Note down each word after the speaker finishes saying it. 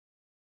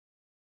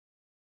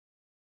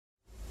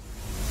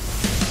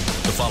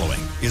The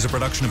following is a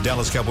production of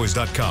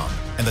DallasCowboys.com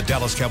and the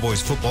Dallas Cowboys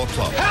Football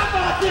Club.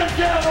 How about them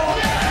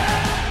Cowboys?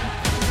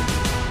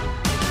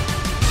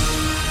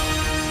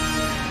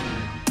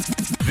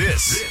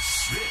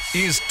 This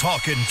is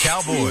Talkin'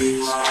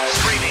 Cowboys.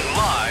 Streaming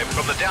live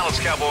from the Dallas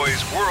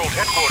Cowboys World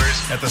Headquarters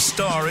at the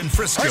Star in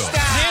Frisco.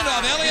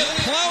 Handoff, Elliott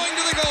plowing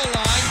to the goal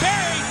line.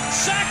 Buried,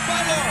 sacked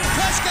by Lawrence.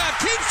 Prescott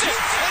keeps it,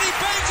 and he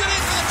bangs it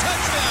in for the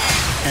touchdown.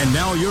 And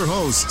now your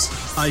hosts,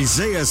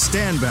 Isaiah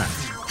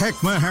Stanback,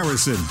 Heckma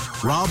Harrison,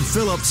 Rob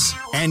Phillips,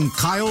 and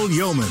Kyle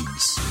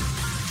Yeomans.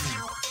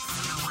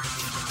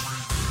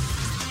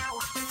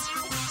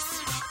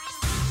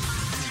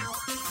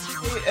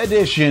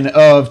 Edition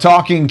of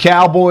Talking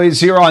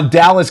Cowboys here on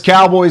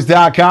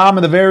DallasCowboys.com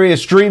and the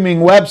various streaming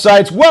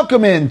websites.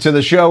 Welcome into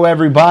the show,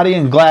 everybody,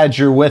 and glad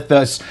you're with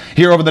us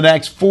here over the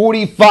next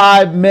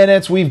 45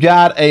 minutes. We've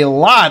got a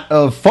lot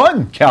of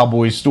fun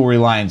Cowboys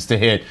storylines to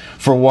hit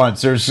for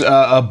once. There's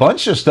a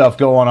bunch of stuff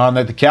going on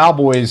that the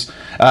Cowboys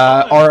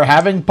are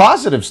having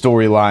positive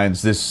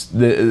storylines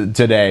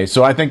today.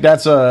 So I think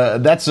that's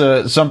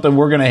something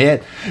we're going to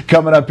hit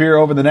coming up here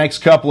over the next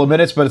couple of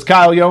minutes. But it's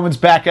Kyle Yeomans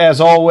back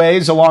as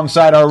always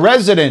alongside our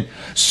resident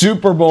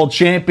Super Bowl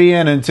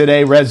champion and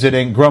today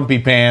resident Grumpy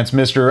Pants,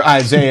 Mr.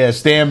 Isaiah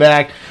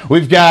Stanback.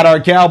 We've got our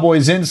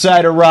Cowboys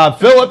insider, Rob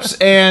Phillips,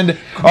 and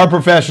our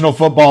professional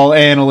football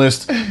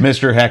analyst,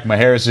 Mr. Heckma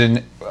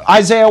Harrison.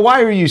 Isaiah,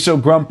 why are you so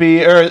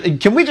grumpy? Or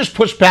can we just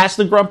push past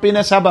the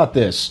grumpiness? How about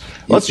this?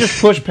 Let's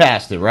just push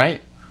past it,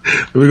 right?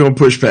 We're gonna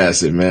push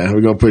past it, man.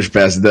 We're gonna push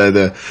past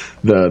the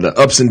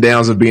ups and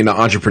downs of being an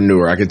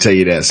entrepreneur. I can tell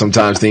you that.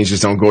 Sometimes things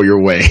just don't go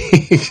your way.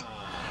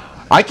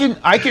 I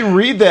can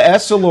read the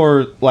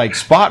Essilor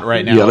spot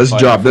right now. Yeah, let's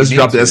drop the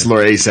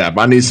Essilor ASAP.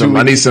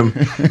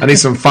 I need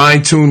some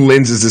fine-tuned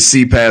lenses to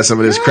see past some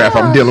of this crap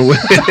I'm dealing with.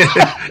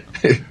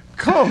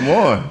 Come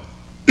on.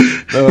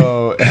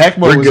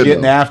 Heckma was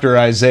getting after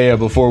Isaiah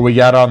before we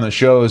got on the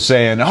show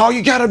saying, "Oh,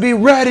 you got to be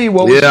ready."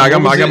 I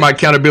got my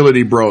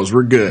accountability bros.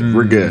 We're good. Mm-hmm.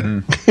 We're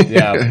good.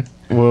 Yeah.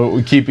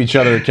 We keep each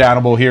other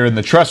accountable here in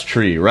the trust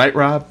tree, right,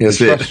 Rob? Yes,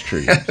 the trust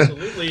tree.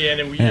 Absolutely,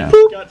 and we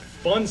got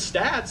fun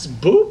stats.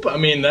 Boop. I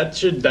mean, that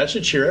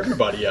should cheer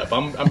everybody up.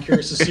 I'm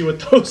curious to see what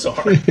those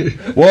are.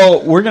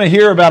 Well, we're going to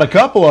hear about a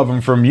couple of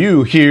them from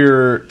you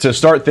here to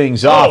start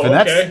things off, and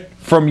that's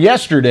from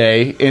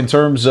yesterday in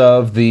terms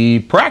of the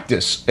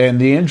practice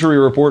and the injury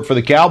report for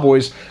the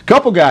Cowboys. A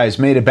couple guys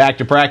made it back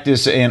to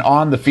practice and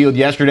on the field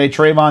yesterday.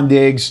 Trevon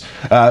Diggs,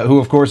 who,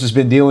 of course, has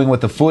been dealing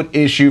with the foot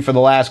issue for the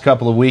last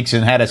couple of weeks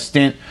and had a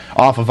stint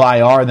off of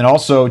IR. And then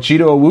also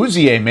Chido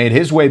Awuzie made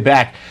his way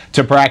back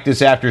to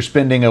practice after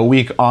spending a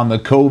week on the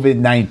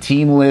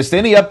COVID-19 list.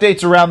 Any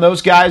updates around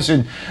those guys,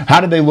 and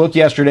how did they look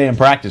yesterday in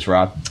practice,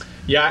 Rob?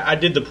 Yeah, I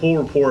did the pool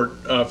report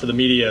for the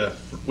media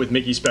with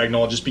Mickey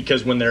Spagnuolo just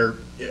because when they're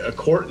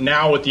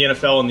now with the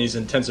NFL and these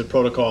intensive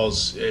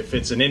protocols, if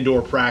it's an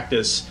indoor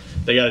practice,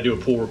 they got to do a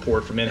pool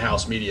report from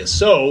in-house media.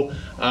 So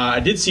I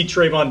did see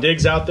Trevon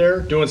Diggs out there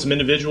doing some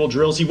individual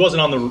drills. He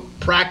wasn't on the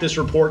practice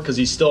report because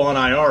he's still on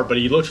IR, but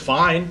he looked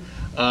fine.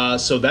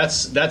 So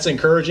that's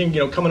encouraging.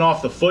 Coming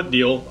off the foot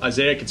deal,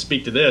 Isaiah could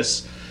speak to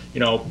this.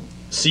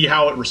 See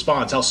how it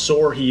responds, how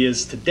sore he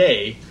is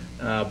today,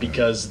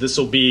 because this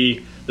will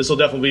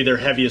definitely be their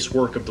heaviest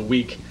work of the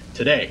week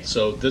today.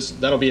 So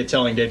that'll be a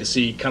telling day to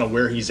see kind of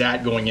where he's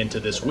at going into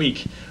this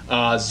week.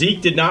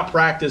 Zeke did not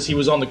practice. He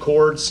was on the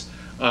cords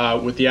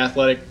with the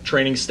athletic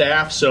training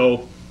staff.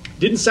 So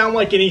didn't sound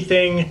like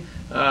anything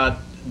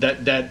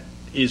that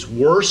is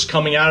worse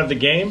coming out of the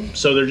game.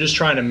 So they're just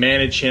trying to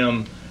manage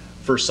him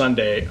for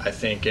Sunday, I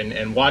think.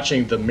 And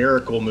watching the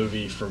Miracle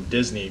movie from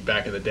Disney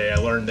back in the day, I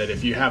learned that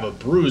if you have a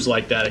bruise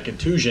like that, a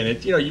contusion,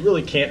 you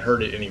really can't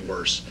hurt it any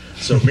worse.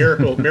 So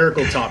Miracle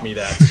taught me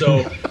that.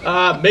 So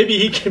maybe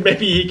he can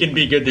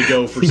be good to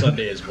go for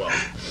Sunday as well.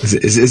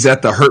 Is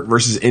that the hurt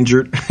versus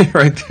injured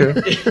right there?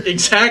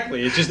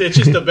 Exactly. It's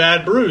just a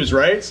bad bruise,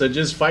 right? So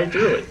just fight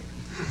through it.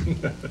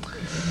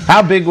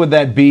 How big would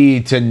that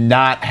be to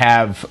not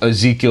have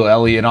Ezekiel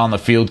Elliott on the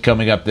field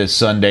coming up this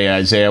Sunday,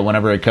 Isaiah,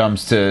 whenever it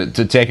comes to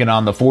taking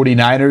on the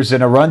 49ers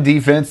in a run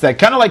defense that,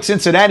 kind of like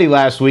Cincinnati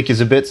last week, is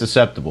a bit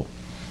susceptible?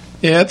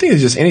 Yeah, I think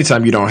it's just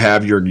anytime you don't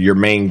have your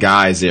main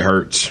guys, it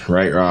hurts,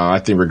 right? I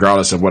think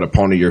regardless of what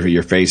opponent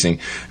you're facing,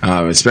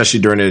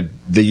 especially during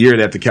the year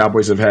that the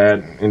Cowboys have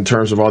had in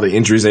terms of all the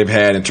injuries they've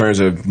had, in terms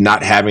of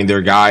not having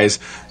their guys.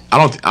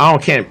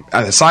 Can't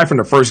aside from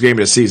the first game of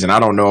the season, I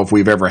don't know if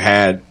we've ever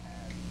had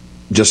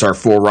just our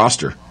full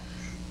roster.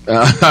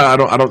 I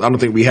don't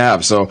think we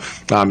have. So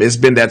it's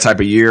been that type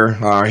of year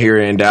here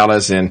in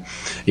Dallas, and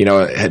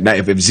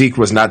if Zeke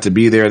was not to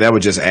be there, that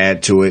would just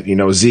add to it.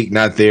 Zeke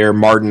not there,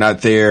 Martin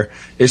not there.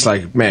 It's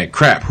like, man,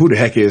 crap. Who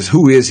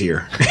is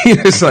here?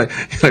 It's like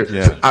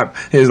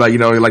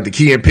like the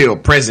Key and Peele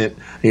present.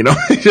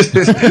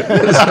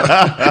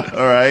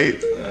 All right.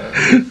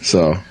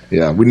 So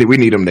yeah, we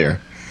need him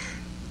there.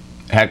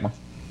 Heckma.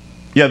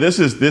 Yeah, this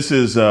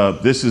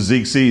is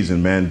Zeke's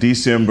season, man.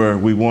 December,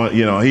 we want,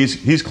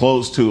 he's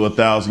close to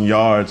 1,000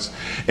 yards,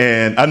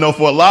 and I know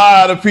for a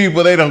lot of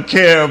people they don't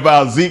care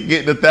about Zeke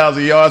getting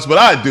 1,000 yards, but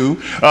I do.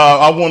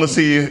 I want to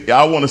see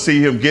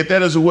him get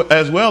that as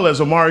well as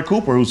Amari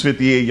Cooper, who's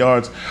 58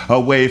 yards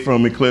away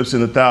from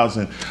eclipsing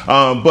 1,000.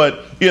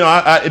 But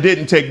it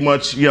didn't take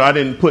much. I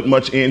didn't put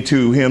much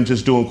into him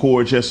just doing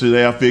chords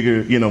yesterday. I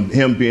figured,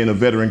 him being a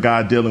veteran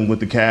guy dealing with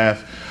the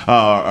calf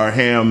or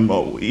ham,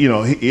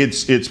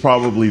 it's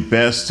probably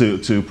best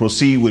to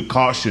proceed with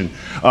caution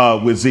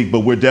with Zeke.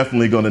 But we're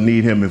definitely going to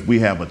need him if we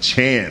have a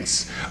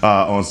chance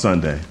on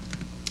Sunday.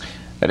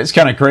 That is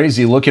kind of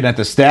crazy looking at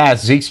the stats.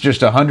 Zeke's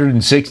just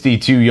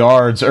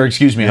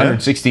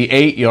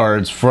 168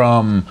 yards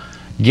from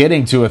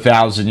getting to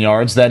 1,000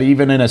 yards. That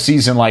even in a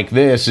season like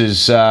this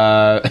is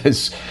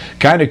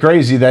kind of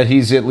crazy that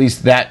he's at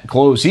least that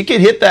close. He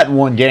could hit that in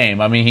one game.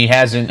 I mean, he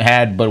hasn't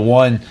had but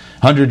one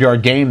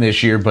 100-yard game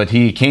this year, but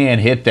he can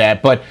hit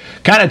that. But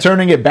kind of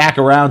turning it back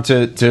around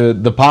to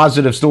the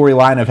positive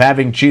storyline of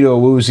having Chido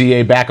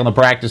Awuzie back on the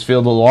practice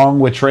field along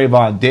with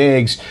Trayvon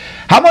Diggs.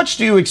 How much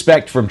do you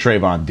expect from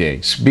Trayvon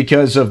Diggs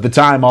because of the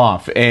time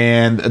off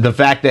and the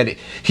fact that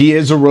he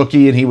is a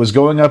rookie and he was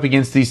going up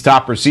against these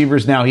top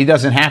receivers? Now, he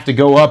doesn't have to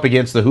go up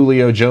against the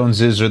Julio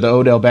Joneses or the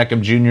Odell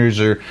Beckham Jr.'s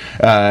or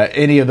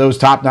any of those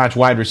top-notch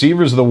wide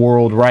receivers of the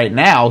world right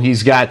now.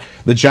 He's got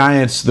the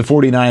Giants, the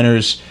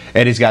 49ers,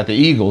 and he's got the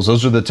Eagles.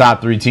 Those are the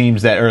top three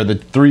teams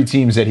the three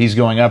teams that he's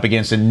going up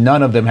against, and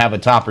none of them have a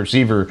top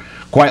receiver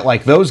quite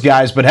like those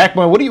guys. But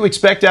Heckma, what do you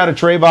expect out of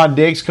Trayvon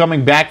Diggs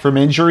coming back from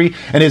injury?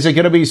 And is it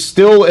going to be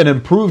still an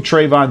improved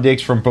Trayvon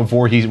Diggs from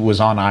before he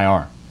was on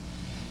IR?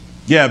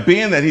 Yeah,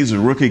 being that he's a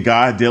rookie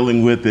guy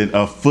dealing with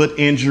a foot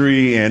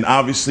injury and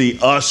obviously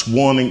us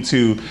wanting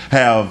to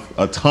have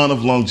a ton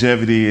of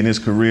longevity in his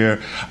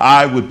career,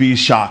 I would be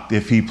shocked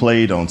if he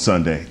played on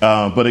Sunday.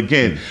 But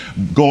again,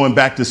 going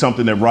back to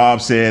something that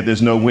Rob said,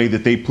 there's no way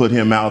that they put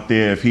him out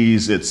there if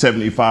he's at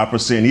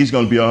 75%. He's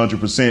going to be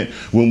 100%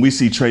 when we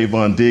see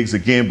Trayvon Diggs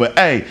again. But,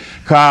 hey,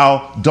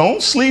 Kyle,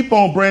 don't sleep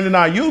on Brandon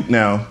Ayuk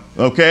now,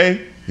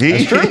 okay?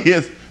 That's true.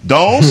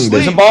 Don't sleep.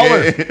 There's a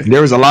baller.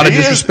 There was a lot of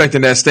disrespect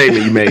in that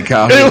statement you made,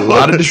 Kyle. A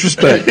lot of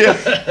disrespect.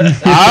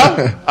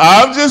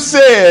 I'm just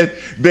saying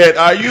that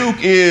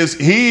Ayuk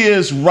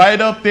is right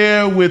up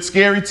there with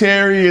Scary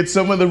Terry and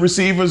some of the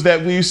receivers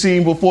that we've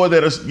seen before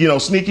that are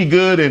sneaky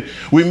good. And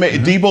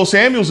Deebo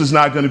Samuels is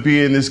not going to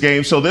be in this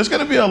game, so there's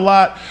going to be a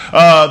lot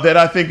that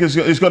I think is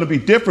going to be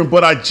different.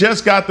 But I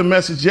just got the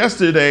message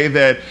yesterday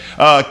that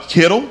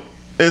Kittle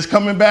is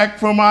coming back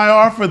from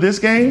IR for this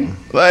game.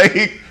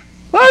 Like.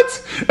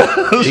 What? He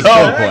could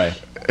play.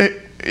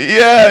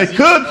 Yeah, he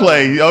could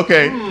play.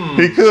 Okay,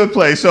 he could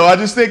play. So I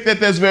just think that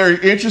that's very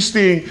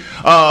interesting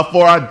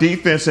for our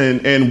defense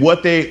and what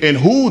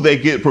who they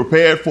get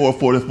prepared for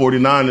the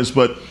 49ers.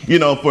 But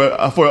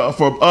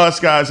for us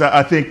guys,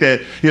 I think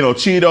that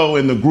Cheeto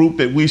and the group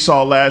that we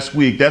saw last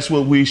week, that's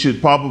what we should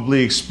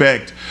probably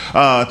expect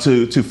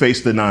to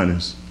face the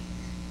Niners.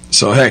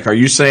 So heck, are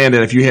you saying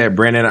that if you had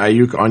Brandon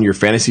Ayuk on your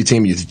fantasy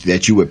team,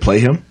 that you would play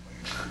him?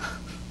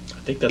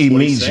 I think that's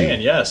what he's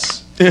saying,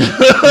 yes.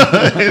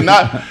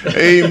 Yes,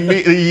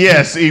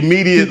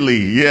 immediately,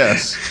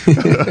 yes.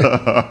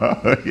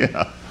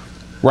 Yeah.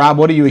 Rob,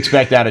 what do you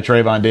expect out of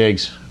Trayvon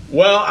Diggs?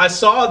 Well, I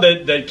saw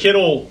that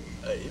Kittle,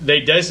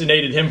 they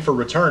designated him for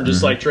return,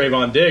 just like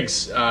Trayvon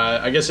Diggs.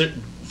 I guess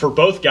for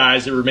both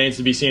guys, it remains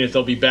to be seen if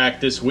they'll be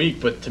back this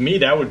week. But to me,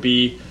 that would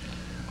be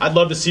 – I'd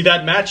love to see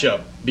that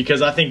matchup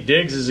because I think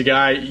Diggs is a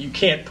guy you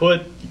can't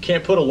put a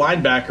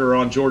linebacker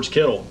on George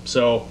Kittle.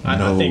 So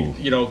I think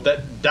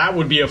that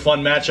would be a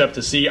fun matchup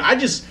to see. I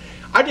just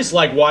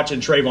like watching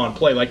Trayvon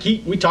play. Like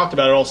we talked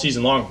about it all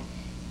season long.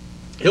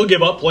 He'll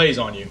give up plays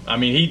on you. I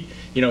mean,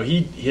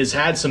 he has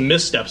had some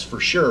missteps for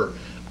sure,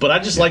 but I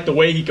just like the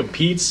way he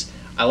competes.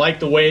 I like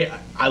the way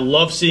I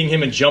love seeing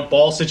him in jump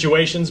ball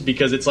situations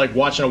because it's like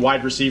watching a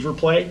wide receiver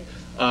play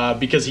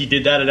because he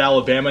did that at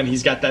Alabama and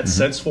he's got that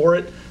sense for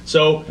it.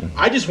 So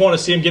I just want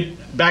to see him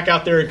get back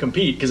out there and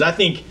compete because I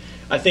think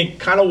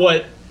kind of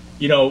what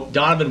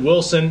Donovan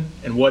Wilson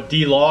and what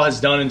D. Law has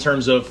done in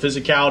terms of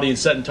physicality and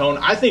setting tone.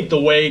 I think the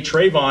way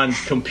Trayvon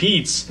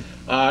competes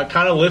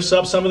kind of lifts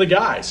up some of the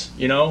guys.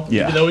 Even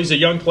though he's a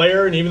young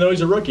player and even though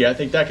he's a rookie, I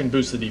think that can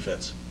boost the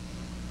defense.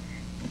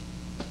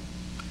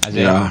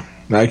 Yeah,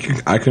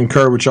 I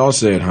concur with y'all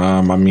said.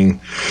 I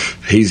mean,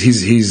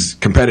 he's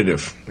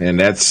competitive, and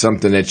that's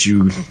something that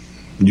you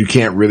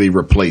can't really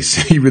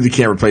replace. You really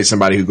can't replace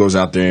somebody who goes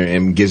out there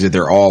and gives it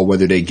their all,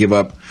 whether they give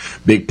up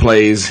big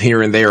plays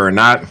here and there or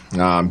not.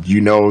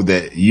 You know what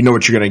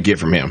you're going to get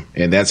from him,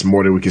 and that's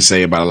more than we can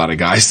say about a lot of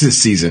guys this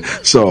season.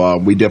 So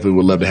we definitely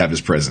would love to have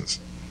his presence.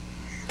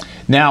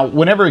 Now,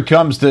 whenever it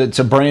comes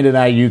to Brandon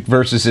Ayuk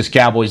versus this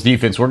Cowboys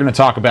defense, we're going to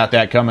talk about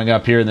that coming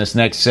up here in this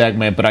next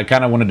segment, but I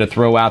kind of wanted to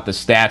throw out the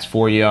stats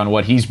for you on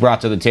what he's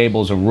brought to the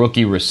table as a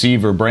rookie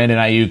receiver. Brandon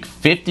Ayuk,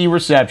 50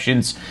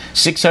 receptions,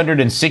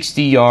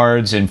 660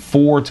 yards, and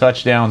 4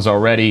 touchdowns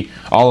already.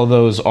 All of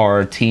those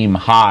are team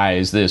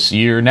highs this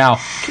year. Now,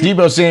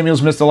 Deebo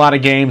Samuel's missed a lot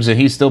of games, and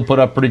he's still put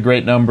up pretty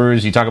great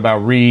numbers. You talk about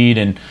Reed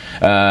and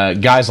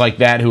guys like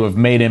that who have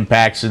made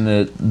impacts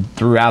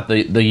throughout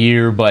the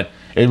year, but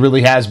it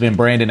really has been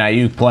Brandon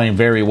Ayuk playing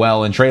very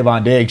well, and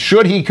Trayvon Diggs,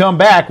 should he come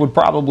back, would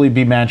probably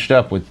be matched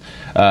up with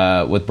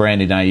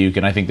Brandon Ayuk,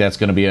 and I think that's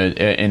going to be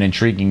an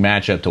intriguing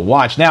matchup to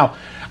watch. Now,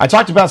 I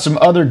talked about some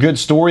other good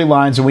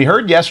storylines, and we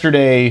heard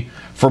yesterday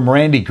from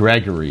Randy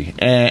Gregory,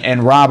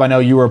 and Rob, I know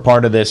you were a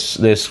part of this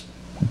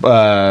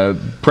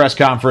press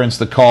conference,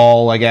 the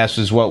call, I guess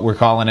is what we're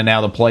calling it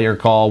now, the player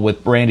call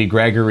with Randy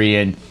Gregory,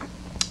 and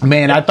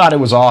man, I thought it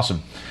was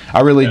awesome. I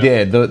really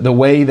did. The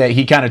way that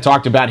he kind of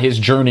talked about his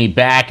journey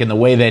back, and the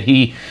way that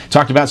he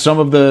talked about some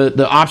of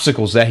the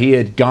obstacles that he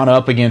had gone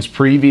up against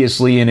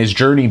previously in his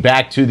journey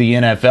back to the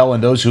NFL,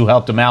 and those who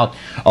helped him out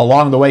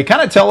along the way.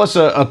 Kind of tell us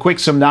a quick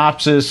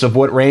synopsis of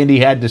what Randy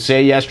had to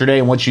say yesterday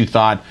and what you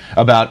thought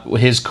about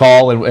his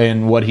call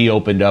and what he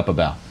opened up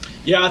about.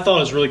 Yeah, I thought it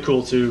was really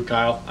cool too,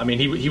 Kyle. I mean,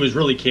 he was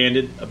really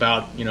candid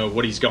about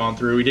what he's gone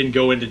through. He didn't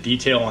go into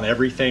detail on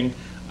everything.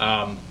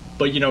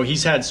 But,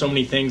 he's had so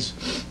many things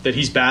that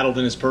he's battled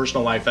in his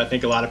personal life I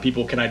think a lot of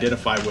people can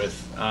identify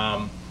with.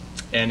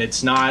 And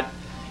it's not,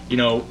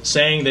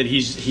 saying that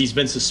he's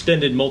been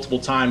suspended multiple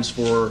times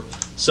for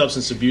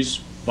substance abuse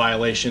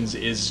violations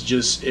is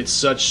just, it's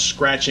such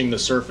scratching the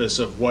surface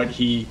of what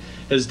he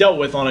has dealt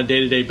with on a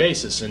day-to-day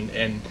basis.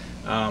 And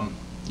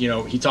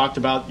he talked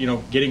about,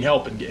 getting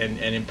help and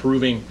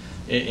improving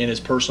in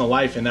his personal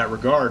life in that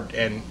regard.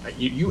 And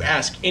you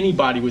ask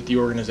anybody with the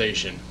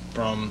organization,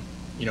 from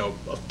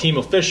team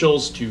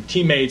officials to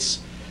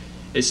teammates,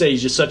 they say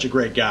he's just such a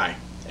great guy.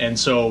 And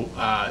so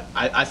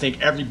I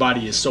think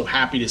everybody is so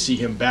happy to see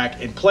him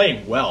back and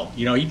playing well.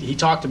 He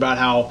talked about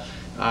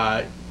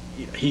how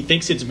he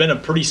thinks it's been a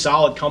pretty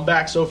solid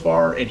comeback so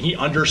far, and he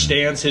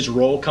understands his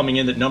role coming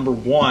in, that number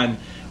one,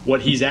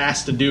 what he's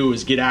asked to do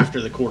is get after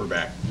the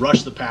quarterback,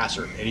 rush the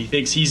passer. And he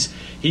thinks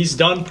he's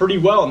done pretty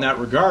well in that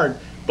regard,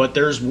 but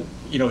there's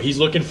he's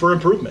looking for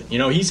improvement.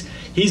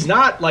 He's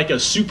not like a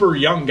super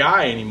young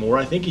guy anymore.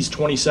 I think he's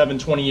 27,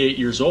 28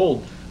 years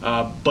old.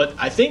 But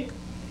I think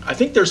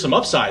there's some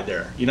upside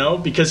there,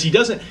 because he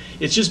doesn't –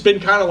 it's just been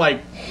kind of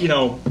like,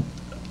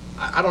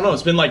 I don't know.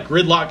 It's been like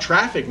gridlock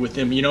traffic with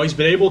him. He's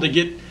been able to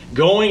get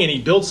going, and he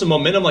built some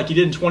momentum like he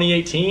did in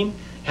 2018,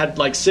 had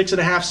like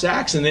 6.5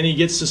 sacks, and then he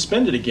gets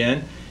suspended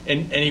again.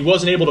 And he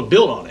wasn't able to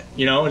build on it,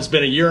 It's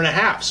been a year and a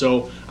half.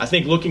 So I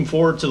think looking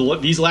forward to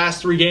these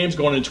last 3 games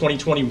going into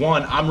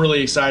 2021, I'm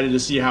really excited to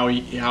see how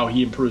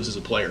he improves as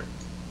a player.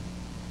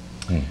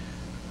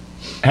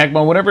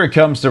 Heckman, whenever it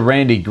comes to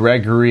Randy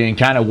Gregory and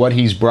kind of what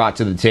he's brought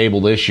to the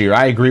table this year,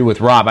 I agree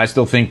with Rob. I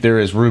still think there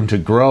is room to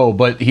grow,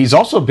 but he's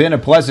also been a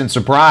pleasant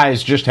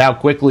surprise just how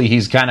quickly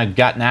he's kind of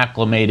gotten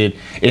acclimated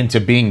into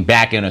being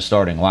back in a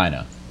starting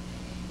lineup.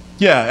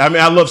 Yeah, I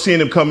mean, I love seeing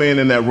him come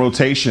in that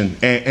rotation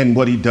and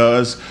what he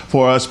does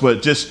for us.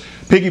 But just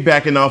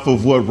piggybacking off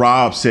of what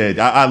Rob said,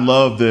 I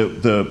love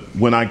the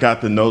when I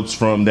got the notes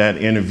from that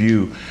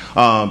interview,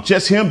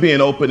 just him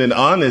being open and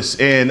honest.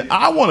 And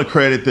I want to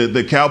credit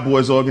the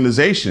Cowboys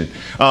organization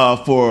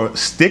for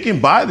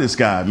sticking by this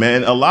guy,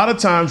 man. A lot of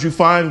times you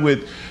find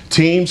with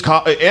teams,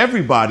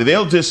 everybody,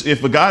 they'll just,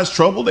 if a guy's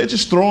trouble, they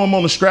just throw him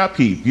on the scrap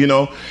heap,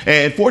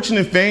 And fortune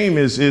and fame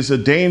is a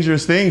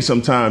dangerous thing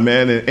sometimes,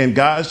 man. And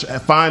guys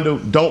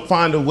don't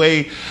find a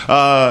way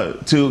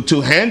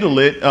to handle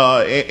it.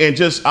 And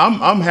just,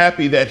 I'm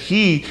happy that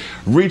he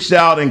reached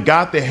out and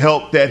got the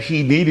help that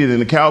he needed, and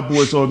the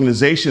Cowboys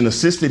organization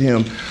assisted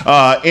him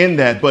in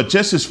that. But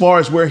just as far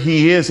as where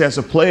he is as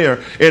a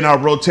player in our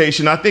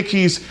rotation, I think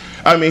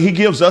he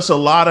gives us a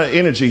lot of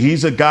energy.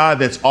 He's a guy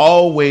that's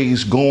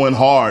always going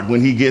hard when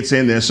he gets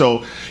in there. So,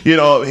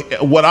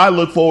 what I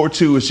look forward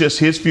to is just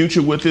his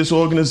future with this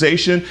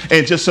organization,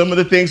 and just some of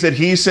the things that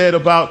he said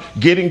about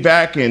getting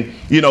back and,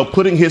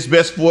 putting his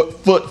best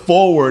foot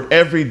forward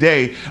every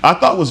day. I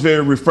thought was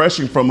very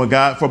refreshing from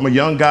a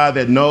young guy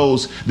that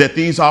knows that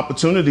these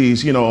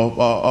opportunities,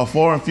 are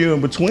far and few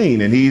in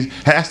between, and he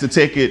has to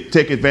take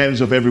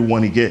advantage of every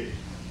one he gets.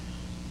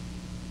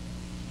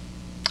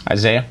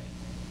 Isaiah?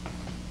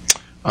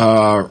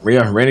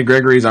 Randy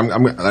Gregory's.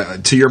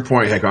 I'm to your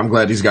point, Heck. I'm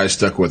glad these guys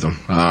stuck with him.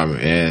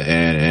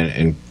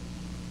 And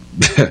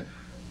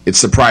it's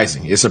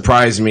surprising. It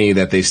surprised me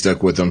that they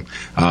stuck with him.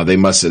 They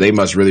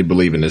must really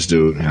believe in this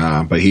dude.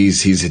 But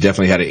he's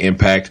definitely had an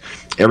impact.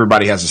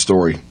 Everybody has a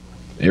story.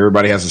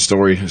 Everybody has a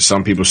story.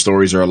 Some people's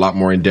stories are a lot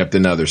more in depth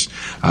than others.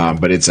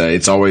 But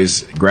it's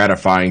always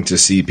gratifying to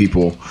see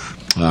people.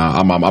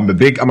 I'm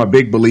a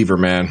big believer,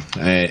 man,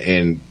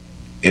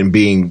 and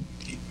being.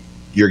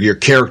 Your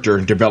character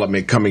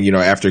development coming,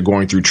 after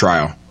going through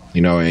trial,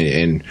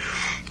 and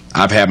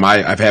I've had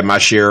my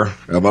share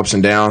of ups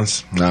and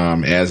downs,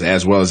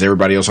 as well as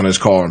everybody else on this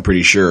call, I'm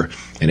pretty sure.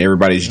 And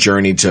everybody's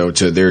journey to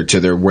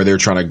their where they're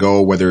trying to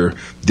go, whether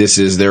this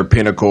is their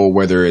pinnacle,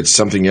 whether it's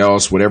something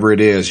else, whatever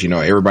it is,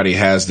 everybody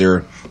has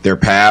their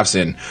paths.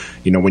 And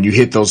when you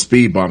hit those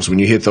speed bumps, when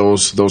you hit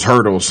those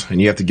hurdles,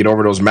 and you have to get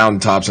over those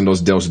mountaintops and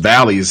those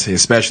valleys,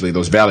 especially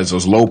those valleys,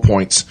 those low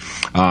points,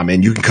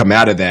 and you can come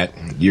out of that,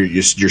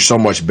 you're so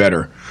much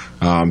better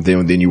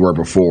than you were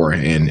before.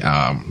 And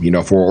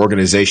for an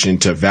organization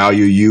to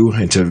value you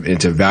and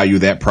to value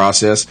that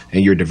process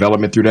and your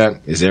development through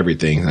that is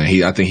everything.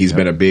 I think he's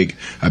been a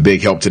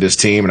big help to this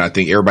team, and I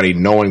think everybody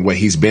knowing what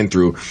he's been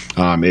through,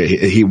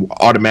 he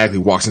automatically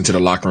walks into the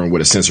locker room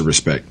with a sense of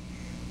respect.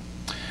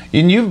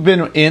 And you've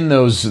been in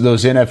those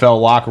NFL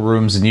locker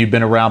rooms, and you've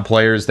been around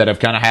players that have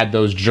kind of had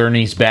those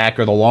journeys back,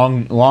 or the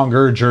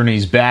longer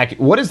journeys back.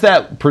 What is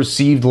that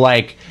perceived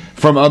like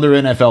from other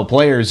NFL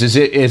players? Is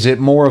it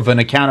more of an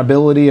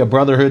accountability, a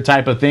brotherhood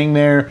type of thing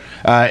there?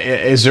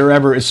 Is there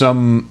ever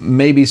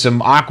maybe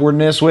some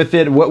awkwardness with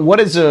it? What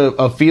is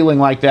a feeling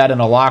like that in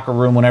a locker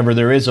room whenever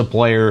there is a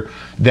player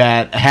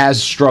that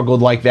has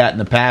struggled like that in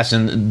the past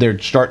and they're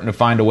starting to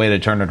find a way to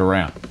turn it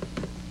around?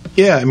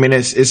 Yeah, I mean,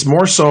 it's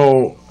more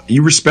so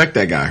you respect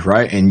that guy,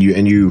 right? And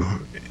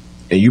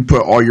you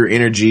put all your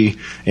energy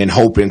and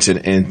hope into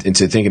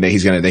thinking that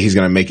he's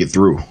gonna make it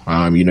through.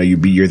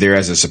 You're there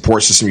as a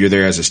support system. You're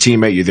there as his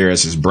teammate. You're there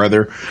as his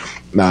brother.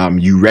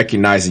 You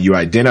recognize and you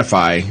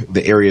identify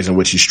the areas in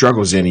which he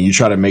struggles in, and you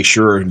try to make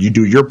sure you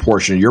do your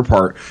portion, your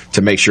part,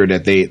 to make sure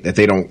that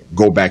they don't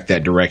go back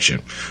that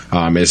direction.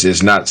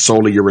 It's not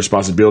solely your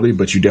responsibility,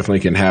 but you definitely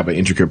can have an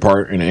intricate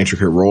part and an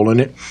intricate role in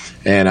it.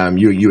 And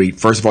you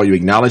first of all, you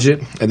acknowledge it,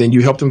 and then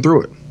you help them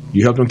through it.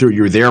 You help them through.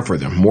 You're there for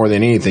them more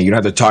than anything. You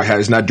don't have to talk.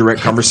 It's not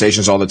direct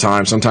conversations all the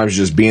time. Sometimes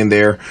just being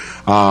there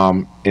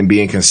and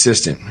being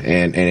consistent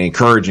and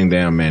encouraging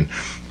them and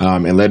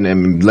letting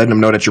them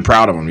know that you're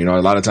proud of them.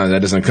 A lot of times that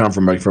doesn't come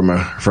from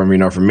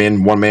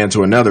one man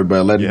to another,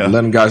 but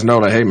letting guys know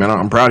that, hey man,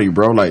 I'm proud of you,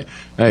 bro. Like,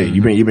 hey,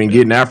 you've been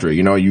getting after it.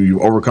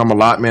 You overcome a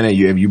lot, man, and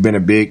you've been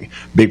a big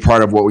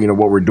part of what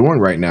we're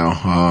doing right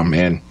now.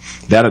 And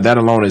that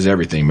alone is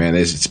everything, man.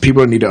 It's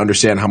people need to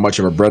understand how much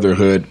of a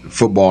brotherhood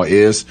football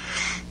is.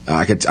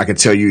 I could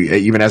tell you,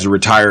 even as a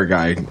retired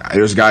guy,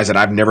 there's guys that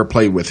I've never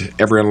played with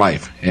ever in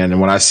life.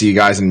 And when I see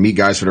guys and meet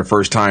guys for the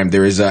first time,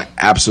 there is an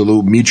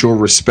absolute mutual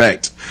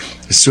respect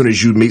as soon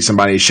as you meet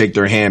somebody and shake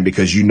their hand,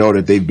 because you know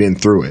that they've been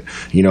through it.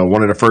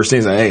 One of the first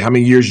things, like, hey, how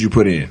many years you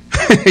put in?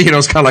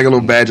 It's kind of like a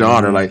little badge of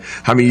honor. Like,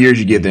 how many years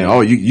you get there?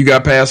 Oh, you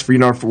got past for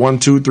 1,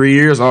 2, 3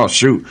 years? Oh,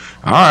 shoot.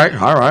 All right.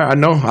 I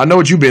know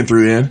what you've been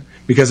through then,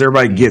 because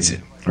everybody gets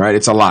it, right?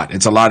 It's a lot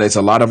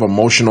of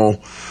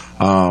emotional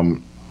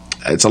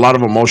it's a lot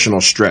of emotional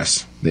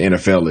stress. The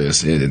NFL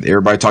is.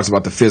 Everybody talks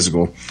about the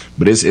physical,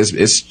 but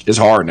it's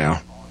hard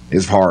now.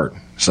 It's hard.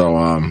 So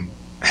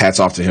hats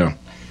off to him.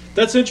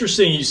 That's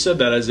interesting you said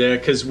that, Isaiah,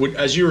 because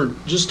as you were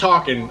just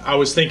talking, I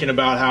was thinking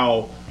about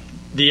how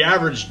the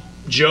average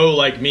Joe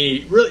like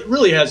me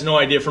really has no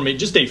idea, from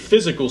just a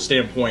physical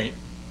standpoint,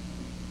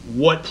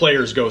 what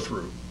players go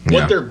through,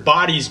 what their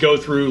bodies go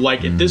through,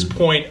 like at this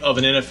point of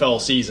an NFL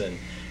season,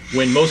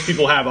 when most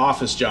people have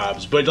office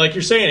jobs. But like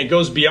you're saying, it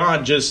goes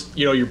beyond just,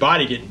 your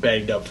body getting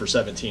banged up for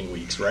 17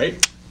 weeks,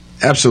 right?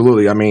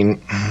 Absolutely. I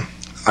mean,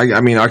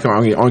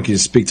 I can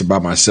speak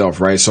about myself,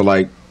 right? So,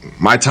 like,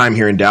 my time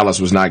here in Dallas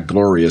was not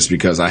glorious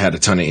because I had a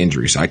ton of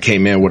injuries. I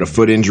came in with a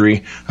foot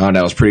injury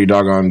that was pretty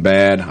doggone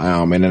bad,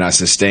 and then I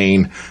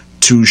sustained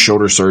 2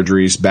 shoulder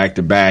surgeries back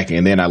to back,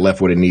 and then I left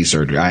with a knee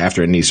surgery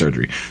after a knee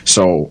surgery.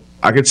 So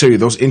I could tell you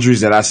those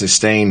injuries that I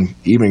sustained,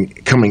 even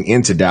coming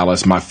into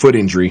Dallas, my foot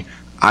injury,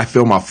 I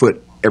feel my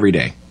foot every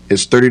day.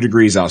 It's 30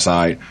 degrees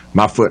outside.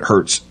 My foot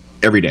hurts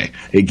every day.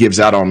 It gives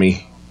out on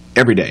me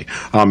every day.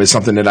 It's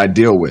something that I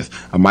deal with.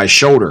 My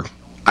shoulder,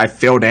 I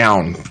fell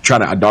down trying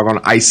to doggone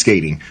ice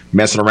skating,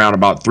 messing around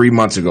about 4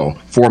 months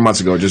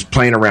ago, just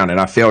playing around, and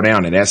I fell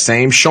down. And that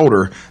same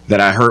shoulder that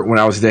I hurt when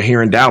I was there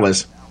here in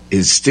Dallas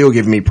is still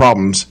giving me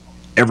problems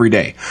every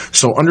day.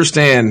 So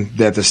understand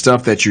that the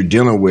stuff that you're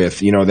dealing with,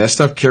 that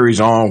stuff carries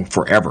on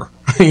forever.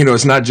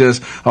 It's not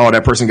just, oh,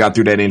 that person got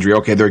through that injury.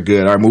 Okay, they're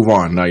good. All right, move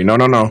on.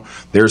 No.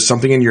 There's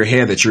something in your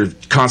head that you're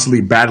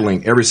constantly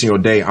battling every single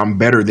day. I'm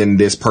better than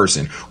this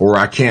person, or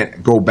I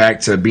can't go back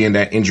to being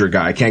that injured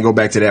guy. I can't go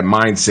back to that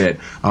mindset.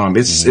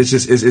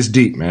 It's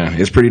deep, man.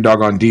 It's pretty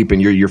doggone deep,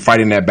 and you're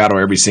fighting that battle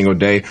every single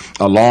day,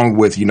 along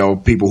with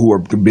people who are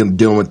been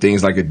dealing with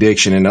things like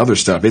addiction and other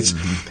stuff.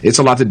 It's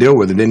a lot to deal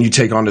with, and then you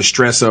take on the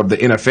stress of the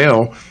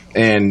NFL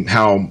and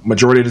how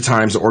majority of the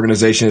times the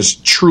organizations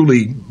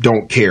truly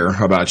don't care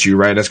about you,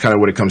 right? That's kind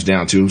of what it comes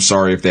down to.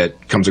 Sorry if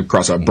that comes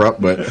across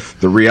abrupt, but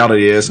the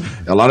reality is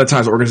a lot of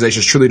times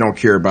organizations truly don't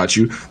care about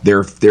you.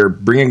 They're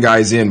bringing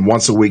guys in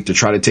once a week to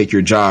try to take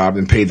your job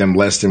and pay them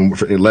less than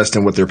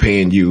what they're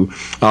paying you.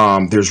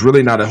 There's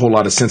really not a whole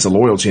lot of sense of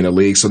loyalty in the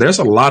league. So there's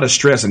a lot of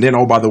stress. And then,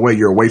 oh, by the way,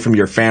 you're away from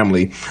your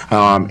family,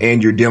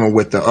 and you're dealing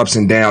with the ups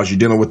and downs. You're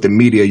dealing with the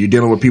media. You're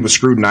dealing with people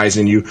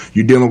scrutinizing you.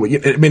 You're dealing with,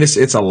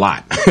 it's a lot.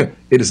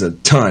 It is a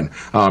ton.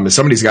 And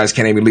some of these guys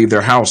can't even leave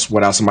their house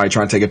without somebody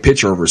trying to take a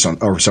picture over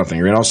something.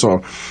 You know, so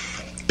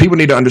people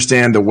need to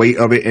understand the weight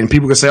of it. And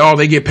people can say, "Oh,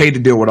 they get paid to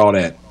deal with all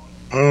that."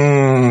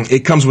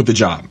 It comes with the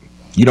job.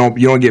 You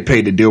don't get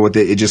paid to deal with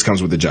it. It just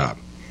comes with the job.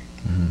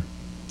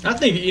 Mm-hmm. I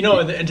think, you know,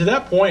 and to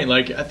that point,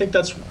 like, I think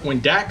that's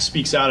when Dak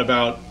speaks out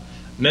about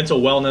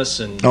mental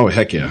wellness and oh,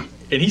 heck yeah.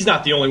 And he's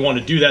not the only one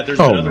to do that. There's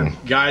been other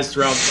guys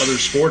throughout other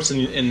sports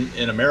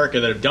in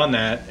America that have done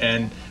that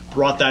and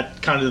brought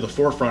that kind of to the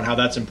forefront, how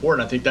that's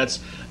important. I think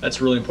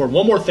that's really important.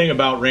 One more thing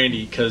about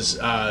Randy, because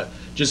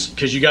just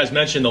because you guys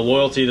mentioned the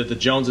loyalty that the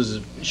Joneses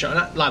have shown,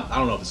 not I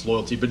don't know if it's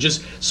loyalty, but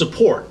just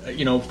support,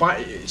 you know,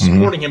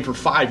 supporting him for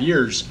 5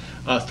 years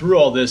through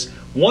all this.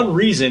 One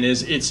reason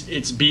is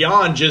it's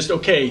beyond just,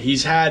 okay,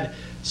 he's had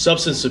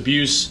substance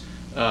abuse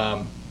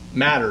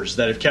matters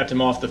that have kept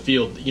him off the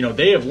field. You know,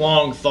 they have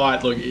long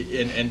thought, look,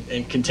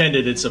 and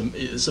contended it's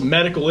a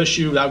medical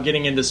issue, without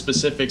getting into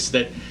specifics,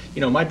 that, you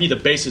know, might be the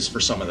basis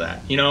for some of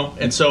that, you know.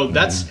 And so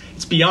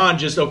it's beyond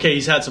just, okay,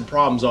 he's had some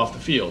problems off the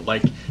field,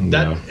 like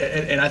that.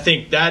 And I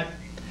think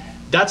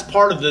that's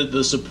part of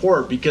the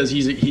support, because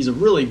he's a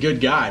really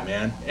good guy,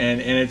 man.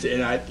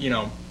 And I, you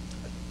know,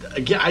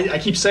 again, I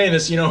keep saying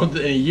this, you know, in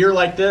a year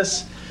like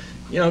this,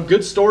 you know,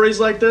 good stories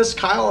like this.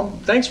 Kyle,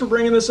 thanks for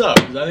bringing this up,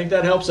 because I think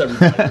that helps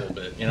everybody a little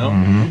bit. You know,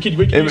 we could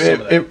use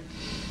some of that.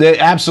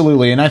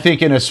 Absolutely, and I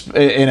think in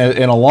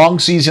a long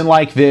season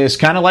like this,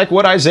 kind of like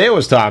what Isaiah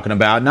was talking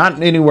about,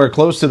 not anywhere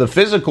close to the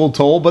physical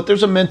toll, but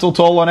there's a mental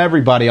toll on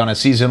everybody on a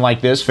season like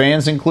this,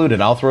 fans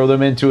included. I'll throw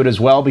them into it as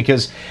well,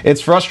 because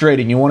it's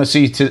frustrating. You want to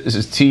see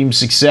team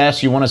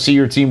success, you want to see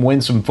your team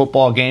win some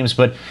football games,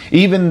 but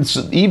even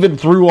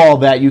through all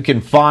that, you can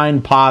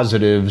find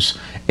positives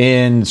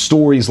in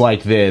stories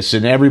like this,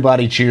 and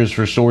everybody cheers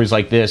for stories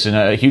like this. And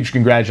a huge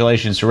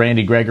congratulations to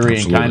Randy Gregory.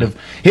 Absolutely. And kind of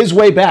his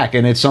way back,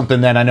 and it's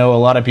something that I know a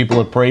lot of people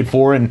have prayed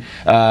for, and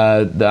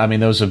I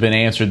mean, those have been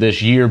answered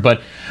this year.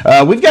 But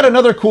we've got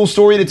another cool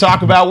story to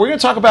talk about. We're going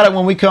to talk about it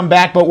when we come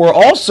back, but we're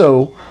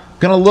also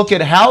going to look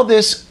at how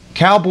this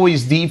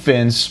Cowboys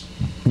defense,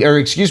 or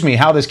excuse me,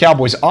 how this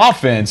Cowboys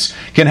offense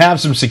can have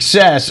some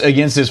success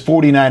against this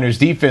 49ers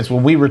defense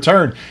when we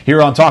return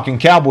here on Talking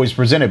Cowboys,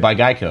 presented by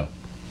Geico.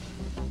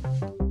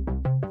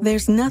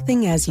 There's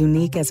nothing as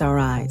unique as our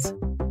eyes,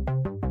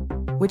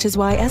 which is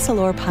why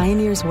Essilor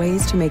pioneers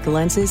ways to make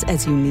lenses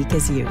as unique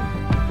as you.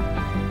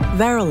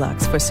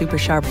 Verilux for super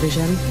sharp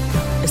vision,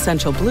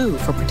 Essential Blue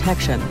for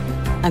protection,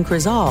 and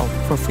Crizal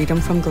for freedom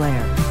from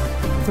glare.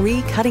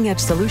 3 cutting-edge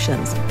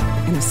solutions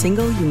in a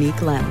single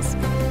unique lens.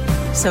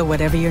 So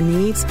whatever your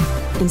needs,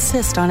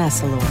 insist on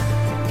Essilor.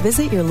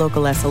 Visit your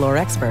local Essilor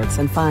experts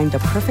and find the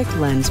perfect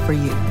lens for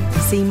you.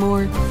 See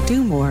more,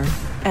 do more,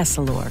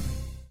 Essilor.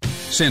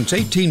 Since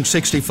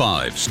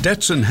 1865,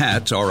 Stetson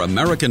hats are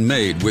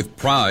American-made with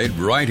pride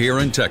right here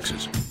in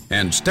Texas.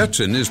 And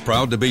Stetson is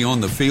proud to be on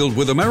the field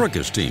with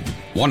America's team.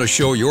 Want to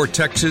show your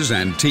Texas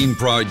and team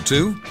pride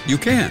too? You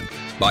can.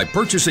 By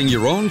purchasing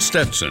your own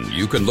Stetson,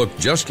 you can look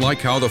just like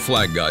how the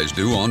flag guys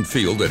do on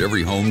field at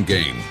every home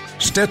game.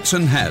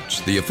 Stetson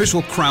hats, the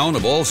official crown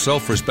of all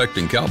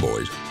self-respecting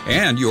Cowboys,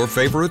 and your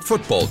favorite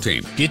football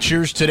team. Get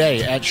yours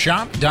today at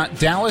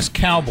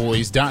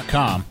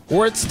shop.dallascowboys.com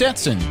or at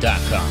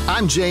stetson.com.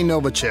 I'm Jay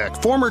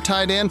Novacek, former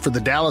tight end for the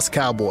Dallas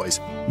Cowboys.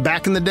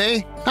 Back in the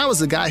day, I was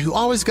the guy who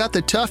always got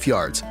the tough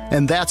yards,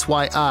 and that's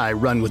why I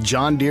run with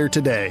John Deere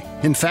today.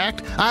 In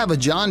fact, I have a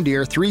John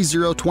Deere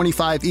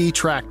 3025E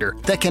tractor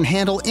that can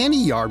handle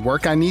any yard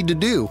work I need to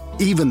do,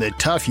 even the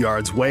tough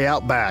yards way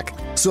out back.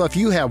 So if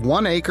you have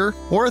 1 acre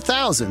or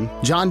 1,000,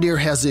 John Deere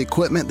has the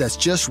equipment that's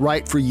just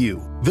right for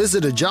you.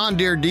 Visit a John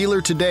Deere dealer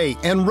today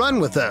and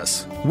run with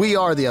us. We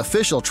are the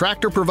official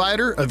tractor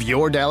provider of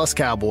your Dallas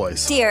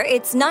Cowboys. Dear,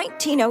 it's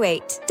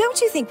 1908.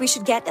 Don't you think we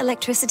should get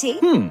electricity?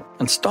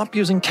 And stop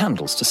using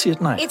candles to see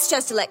at night. It's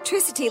just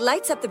electricity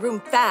lights up the room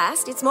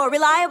fast. It's more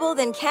reliable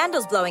than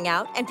candles blowing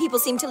out, and people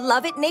seem to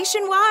love it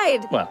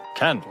nationwide. Well,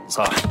 candles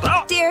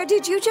are... Dear,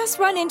 did you just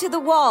run into the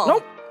wall?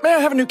 Nope. May I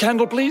have a new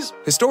candle, please?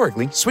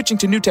 Historically, switching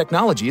to new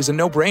technology is a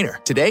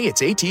no-brainer. Today,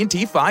 it's AT&T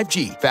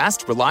 5G.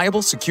 Fast,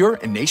 reliable, secure,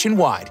 and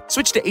nationwide.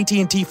 Switch to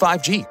AT&T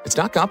 5G. It's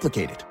not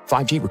complicated.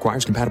 5G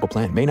requires compatible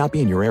plan. May not be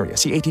in your area.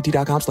 See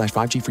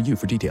att.com/5G for you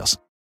for details.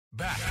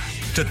 Back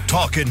to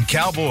Talking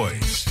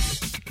Cowboys.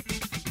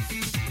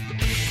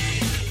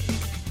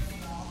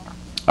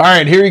 All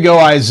right, here you go,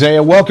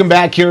 Isaiah. Welcome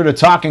back here to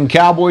Talking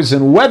Cowboys.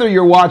 And whether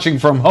you're watching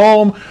from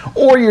home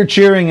or you're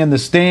cheering in the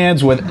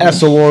stands with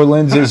Essilor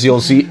lenses,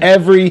 you'll see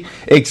every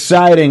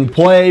exciting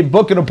play.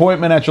 Book an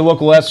appointment at your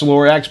local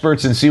Essilor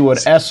experts and see what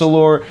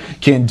Essilor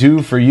can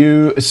do for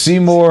you. See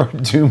more,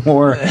 do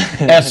more.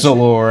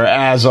 Essilor,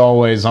 as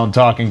always, on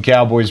Talking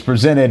Cowboys,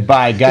 presented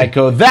by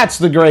Geico. That's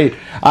the great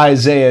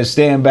Isaiah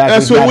Stanback.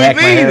 That's what we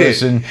needed.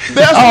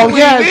 That's what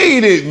we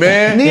needed,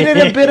 man. Needed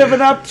a bit of an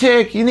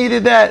uptick. You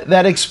needed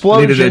that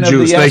explosion. That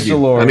juice. Thank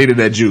you. I needed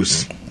that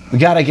juice. We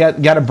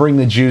gotta bring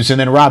the juice. And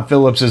then Rob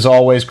Phillips, as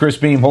always, Chris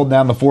Beam holding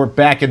down the fort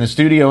back in the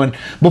studio. And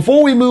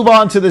before we move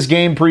on to this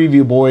game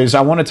preview, boys,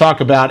 I want to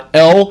talk about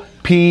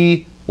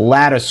LP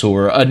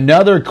Ladouceur.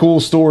 Another cool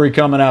story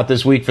coming out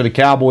this week for the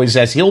Cowboys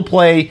as he'll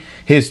play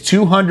his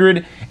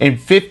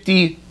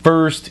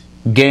 251st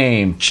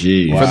game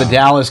for the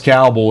Dallas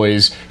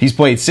Cowboys. He's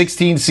played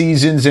 16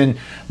 seasons, and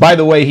by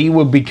the way, he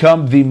will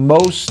become the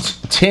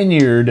most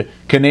tenured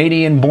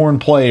Canadian-born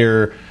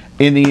player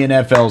in the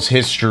NFL's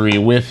history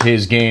with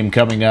his game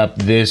coming up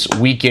this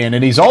weekend.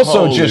 And he's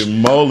also Holy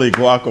moly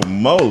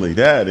guacamole,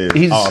 that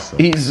is awesome.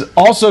 He's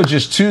also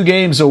just 2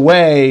 games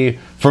away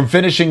from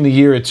finishing the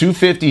year at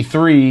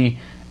 253,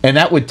 and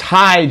that would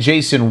tie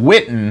Jason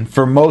Witten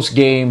for most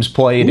games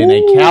played in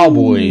a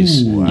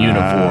Cowboys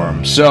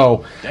uniform.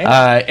 So,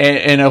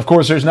 and of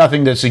course, there's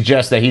nothing to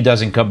suggest that he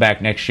doesn't come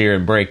back next year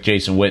and break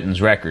Jason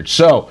Witten's record.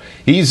 So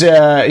he's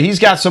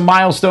got some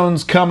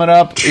milestones coming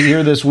up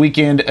here this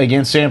weekend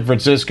against San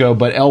Francisco,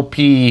 but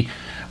LP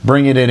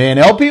bringing it in.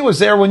 LP was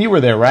there when you were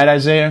there, right,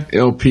 Isaiah?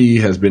 LP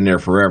has been there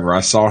forever.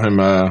 I saw him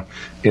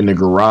in the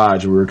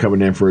garage. We were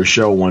coming in for a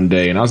show one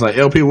day, and I was like,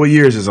 LP, what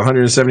year is this,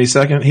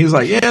 172nd? He was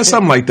like, yeah,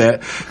 something like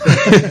that.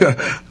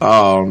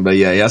 But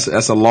yeah,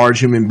 that's a large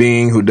human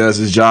being who does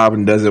his job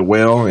and does it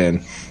well,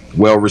 and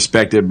well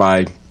respected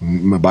by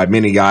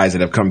many guys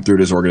that have come through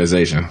this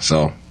organization.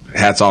 So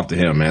hats off to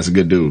him, man. It's a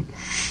good dude.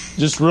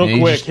 Just real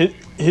quick,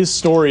 his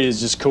story is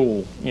just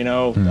cool.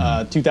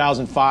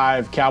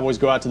 2005, Cowboys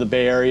go out to the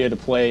Bay Area to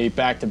play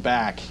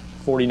back-to-back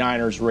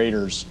 49ers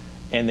Raiders,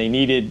 and they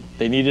needed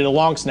a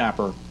long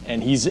snapper,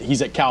 and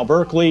he's at Cal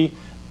Berkeley.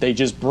 They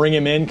just bring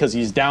him in because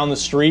he's down the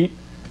street.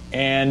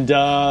 And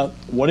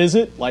what is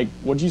it? Like,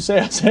 what did you say?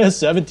 I said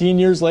 17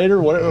 years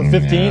later, or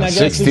 15, I guess.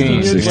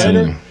 16 years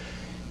later.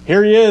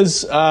 Here he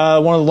is, one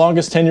of the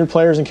longest tenured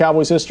players in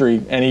Cowboys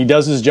history, and he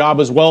does his job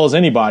as well as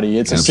anybody.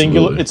 It's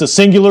a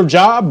singular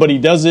job, but he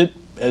does it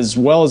as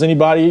well as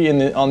anybody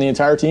on the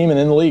entire team and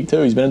in the league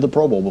too. He's been at the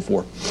Pro Bowl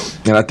before.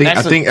 And I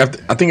think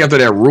after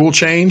that rule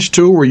change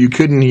too, where you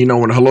couldn't,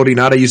 when Haloti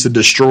Ngata used to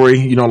destroy,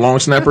 long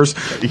snappers.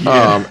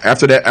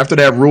 After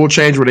that rule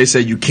change where they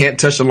said you can't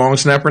touch the long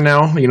snapper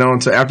now,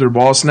 until after the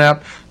ball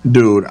snap,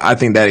 dude, I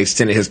think that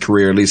extended his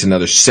career at least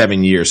another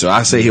 7 years. So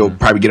I say he'll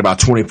probably get about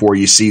 24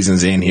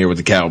 seasons in here with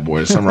the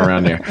Cowboys, somewhere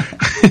around there.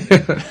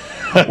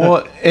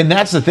 Well, and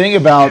that's the thing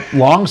about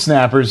long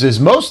snappers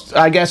is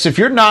I guess, if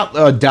you're not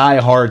a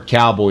diehard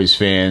Cowboys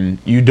fan,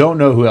 you don't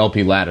know who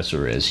LP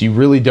Ladouceur is. You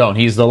really don't.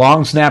 He's the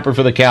long snapper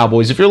for the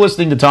Cowboys. If you're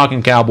listening to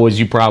Talking Cowboys,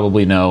 you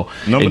probably know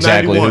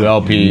exactly 91. Who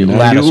LP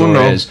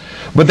Ladouceur is.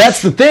 But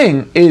that's the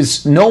thing,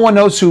 is no one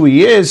knows who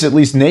he is, at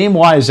least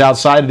name-wise,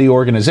 outside of the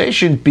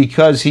organization,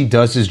 because he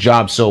does his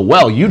job so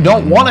well. You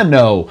don't want to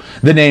know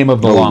the name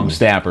of the long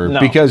snapper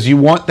because you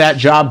want that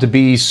job to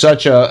be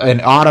such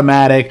an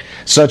automatic,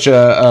 such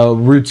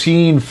a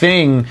routine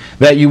thing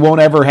that you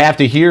won't ever have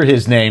to hear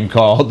his name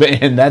called,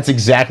 and that's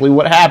exactly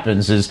what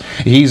happens. Is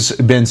he's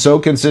been so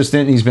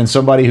consistent. He's been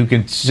somebody who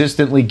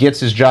consistently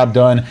gets his job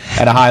done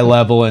at a high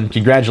level, and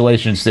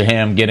congratulations to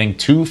him getting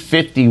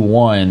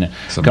 251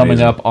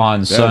 coming up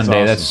on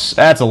Sunday. Awesome.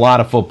 That's a lot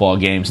of football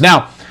games.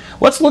 Now,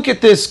 let's look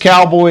at this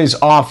Cowboys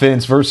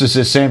offense versus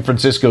this San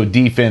Francisco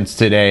defense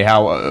today.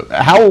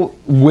 How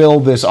will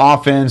this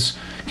offense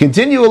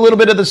continue a little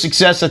bit of the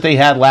success that they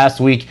had last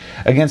week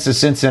against the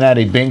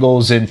Cincinnati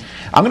Bengals? And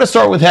I'm going to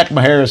start with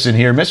Heckma Harrison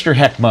here. Mr.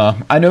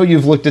 Heckma, I know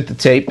you've looked at the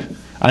tape.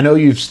 I know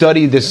you've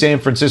studied the San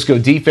Francisco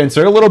defense.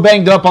 They're a little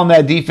banged up on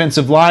that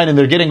defensive line, and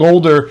they're getting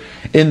older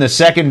in the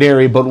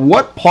secondary. But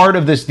what part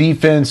of this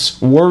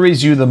defense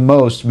worries you the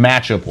most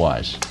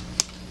matchup-wise?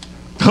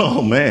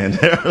 Oh man,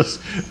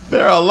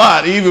 there are a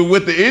lot. Even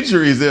with the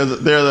injuries, there's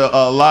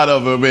a lot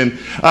of them. And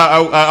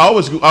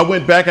I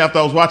went back after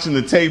I was watching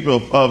the tape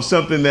of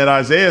something that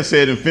Isaiah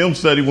said in film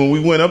study when we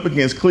went up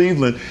against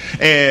Cleveland,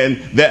 and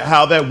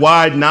how that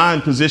wide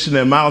 9 position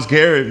that Myles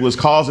Garrett was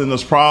causing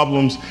us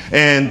problems,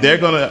 and they're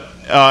going to.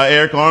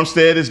 Eric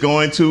Armstead is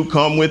going to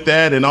come with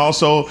that, and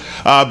also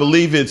I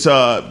believe it's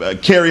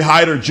Kerry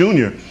Hyder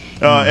Jr.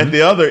 At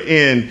the other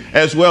end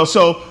as well.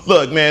 So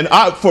look, man,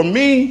 for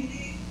me.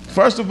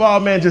 First of all,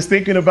 man, just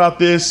thinking about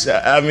this,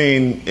 I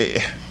mean,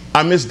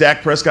 I miss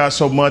Dak Prescott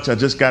so much. I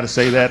just got to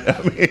say that.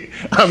 I mean,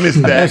 I miss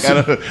Dak.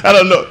 I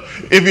don't know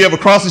if he ever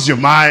crosses your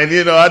mind.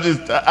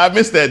 I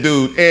miss that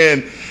dude.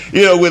 And,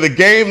 with a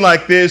game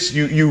like this,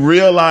 you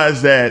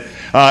realize that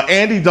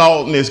Andy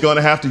Dalton is going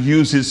to have to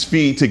use his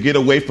feet to get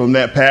away from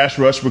that pass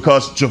rush,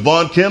 because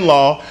Javon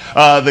Kinlaw,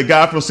 the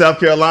guy from South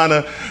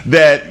Carolina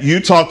that you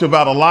talked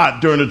about a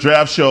lot during the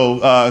draft show,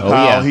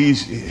 Kyle,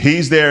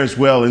 he's there as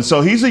well. And so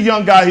he's a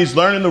young guy. He's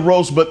learning the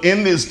ropes. But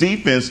in this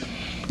defense,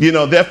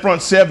 that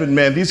front seven,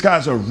 man, these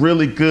guys are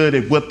really good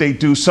at what they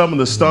do. Some of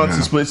the stunts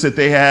and splits that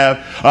they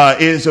have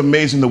is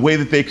amazing. The way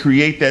that they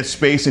create that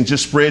space and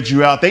just spread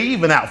you out. They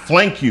even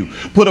outflank you.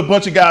 Put a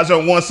bunch of guys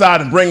on one side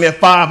and bring that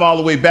 5 all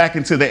the way back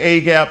into the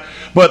A-gap.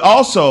 But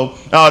also,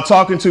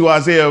 talking to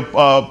Isaiah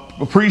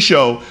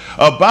pre-show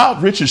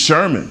about Richard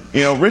Sherman.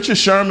 You know, Richard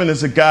Sherman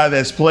is a guy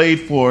that's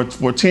played for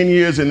 10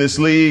 years in this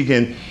league,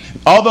 and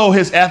although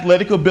his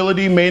athletic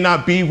ability may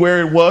not be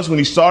where it was when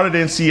he started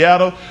in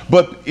Seattle,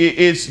 but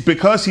it's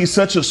because he's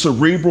such a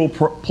cerebral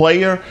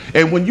player.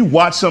 And when you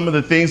watch some of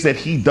the things that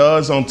he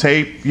does on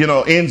tape, you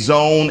know, in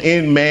zone,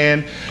 in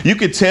man, you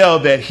could tell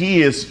that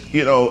he is,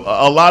 you know,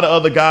 a lot of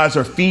other guys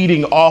are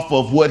feeding off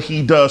of what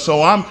he does.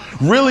 So I'm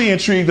really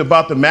intrigued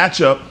about the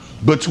matchup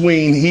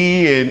between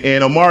he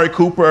and Amari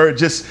Cooper.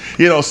 Just,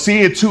 you know,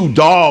 seeing two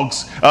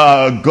dogs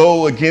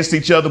go against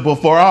each other. But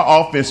for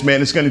our offense,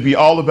 man, it's going to be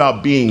all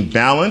about being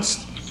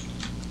balanced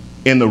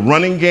in the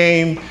running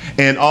game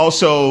and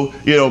also,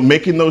 you know,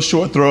 making those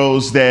short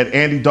throws that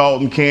Andy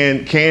Dalton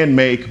can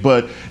make.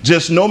 But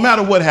just no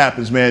matter what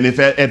happens, man, if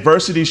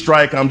adversity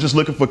strike, I'm just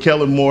looking for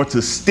Kellen Moore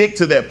to stick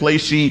to that play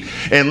sheet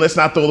and let's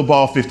not throw the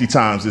ball 50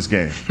 times this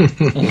game.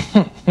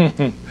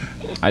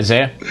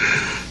 Isaiah?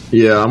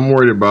 Yeah, I'm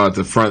worried about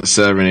the front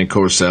seven and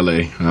Coach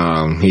Saleh.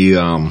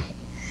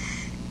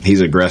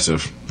 He's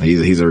aggressive.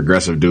 He's an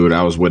aggressive dude.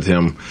 I was with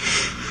him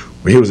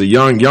when he was a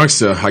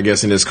youngster, I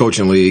guess, in this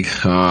coaching league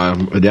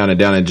down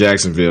in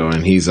Jacksonville,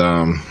 and he's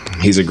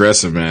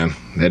aggressive, man.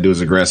 That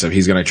dude's aggressive.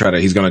 He's gonna try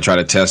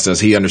to test us.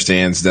 He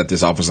understands that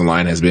this offensive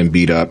line has been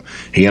beat up.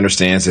 He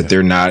understands that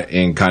they're not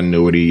in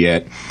continuity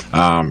yet,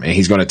 and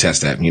he's gonna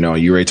test that. You know,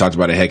 you already talked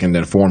about it. Heck, and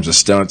then forms of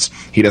stunts.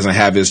 He doesn't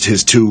have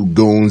his two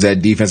goons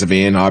at defensive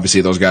end.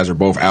 Obviously, those guys are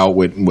both out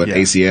with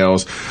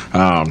ACLs.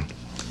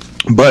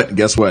 But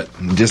guess what?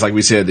 Just like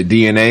we said, the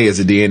DNA is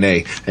the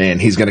DNA,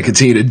 and he's going to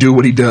continue to do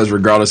what he does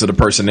regardless of the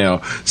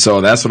personnel. So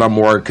that's what I'm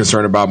more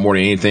concerned about more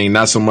than anything.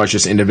 Not so much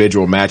just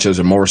individual matchups,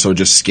 and more so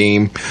just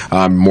scheme.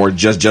 More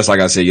just like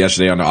I said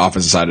yesterday on the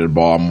offensive side of the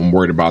ball, I'm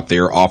worried about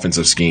their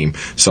offensive scheme.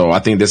 So I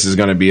think this is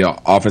going to be an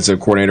offensive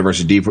coordinator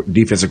versus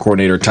defensive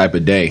coordinator type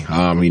of day.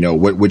 You know,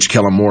 which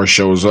Kellen Moore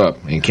shows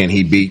up, and can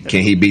he beat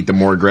the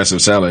more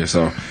aggressive Saleh?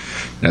 So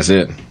that's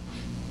it.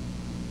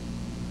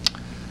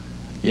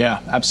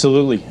 Yeah,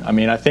 absolutely. I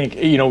mean, I think,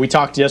 you know, we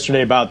talked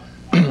yesterday about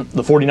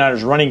the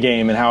 49ers running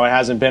game and how it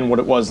hasn't been what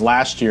it was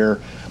last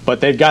year, but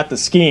they've got the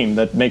scheme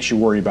that makes you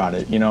worry about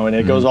it, you know, and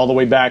it goes all the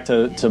way back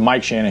to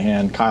Mike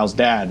Shanahan, Kyle's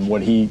dad, and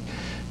what he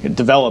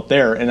developed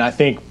there. And I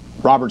think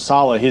Robert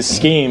Saleh, his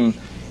scheme,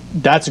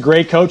 that's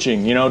great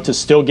coaching, you know, to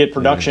still get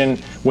production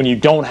when you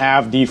don't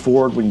have Dee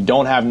Ford, when you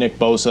don't have Nick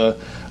Bosa.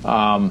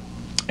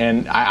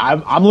 And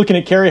I'm looking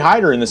at Kerry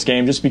Hyder in this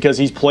game just because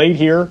he's played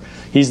here.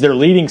 He's their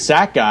leading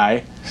sack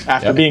guy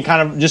after being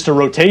kind of just a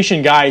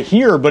rotation guy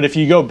here. But if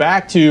you go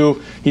back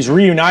to, he's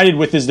reunited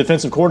with his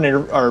defensive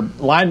coordinator or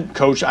line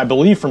coach, I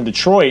believe, from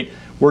Detroit,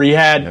 where he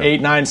had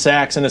 8-9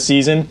 sacks in a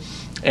season.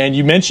 And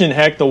you mentioned,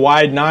 heck, the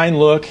wide 9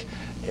 look.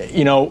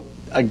 You know,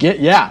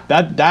 again,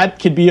 that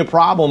could be a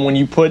problem when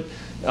you put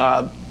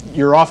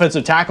your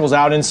offensive tackles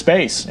out in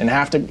space and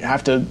have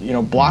to you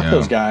know, block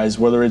those guys,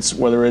 whether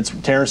it's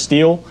Terrence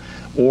Steele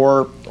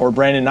or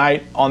Brandon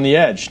Knight on the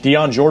edge.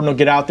 Deion Jordan will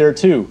get out there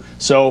too.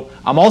 So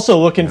I'm also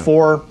looking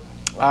for,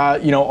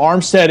 you know,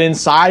 Armstead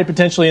inside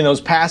potentially in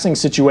those passing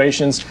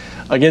situations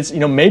against, you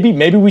know, maybe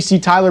we see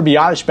Tyler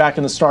Biadasz back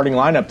in the starting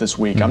lineup this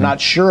week. I'm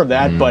not sure of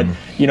that, but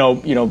you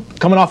know,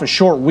 coming off a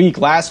short week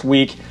last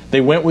week,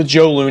 they went with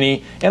Joe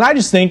Looney, and I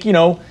just think, you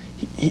know,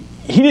 he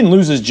didn't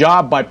lose his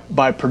job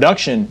by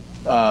production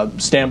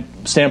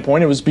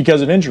standpoint. It was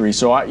because of injury.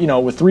 So you know,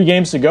 with 3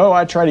 games to go,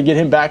 I try to get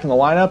him back in the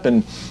lineup,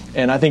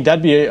 and I think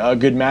that'd be a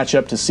good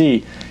matchup to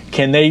see.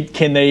 Can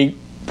they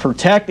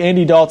protect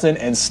Andy Dalton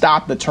and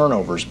stop the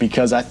turnovers?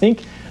 Because I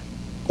think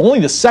only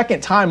the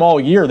second time all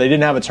year they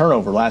didn't have a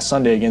turnover last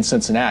Sunday against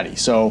Cincinnati.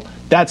 So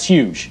that's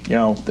huge. You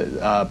know,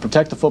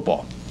 protect the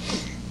football.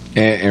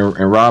 And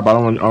Rob, I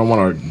don't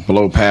want to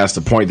blow past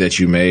the point that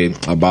you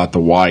made about the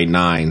wide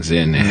 9s,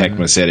 and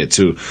Heckman said it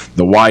too.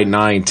 The wide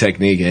 9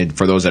 technique, and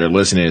for those that are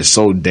listening, is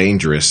so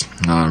dangerous.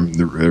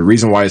 The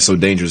reason why it's so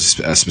dangerous,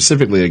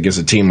 specifically against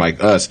a team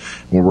like us,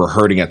 when we're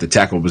hurting at the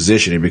tackle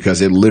position, is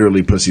because it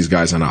literally puts these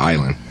guys on an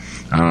island.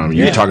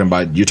 You're talking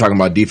about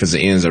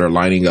defensive ends that are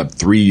lining up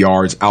 3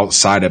 yards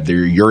outside of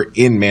your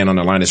end man on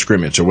the line of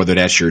scrimmage. So whether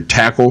that's your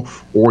tackle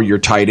or your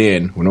tight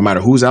end, well, no matter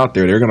who's out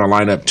there, they're going to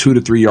line up 2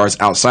 to 3 yards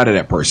outside of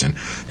that person,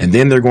 and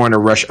then they're going to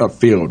rush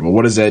upfield. Well,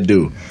 what does that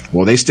do?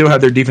 Well, they still have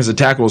their defensive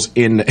tackles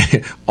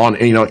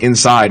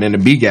inside in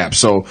the B gap.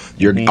 So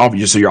your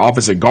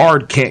offensive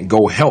guard can't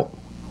go help.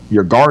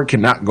 Your guard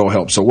cannot go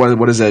help. So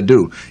what does that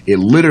do? It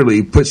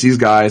literally puts these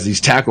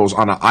tackles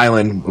on an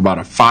island about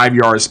a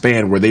 5-yard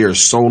span where they are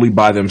solely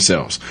by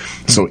themselves.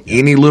 So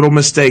any little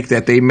mistake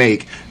that they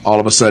make,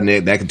 all of a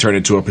sudden that can turn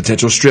into a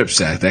potential strip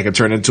sack. That can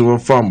turn into a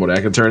fumble.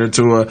 That can turn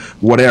into a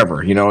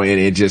whatever, you know, and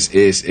it just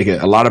is.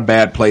 A lot of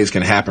bad plays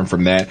can happen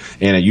from that.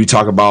 And you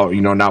talk about,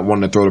 you know, not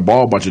wanting to throw the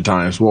ball a bunch of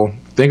times. Well,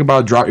 think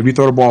about if you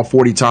throw the ball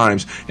 40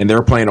 times and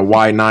they're playing a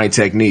wide 9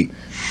 technique,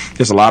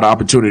 there's a lot of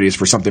opportunities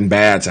for something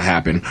bad to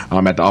happen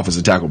at the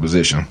offensive tackle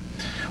position.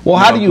 Well,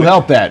 how do you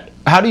help that?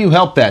 How do you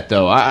help that,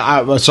 though?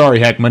 Sorry,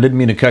 Heckman, I didn't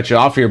mean to cut you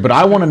off here, but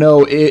I want to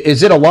know,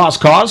 is it a lost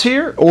cause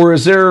here, or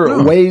is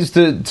there ways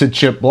to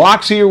chip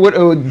blocks here?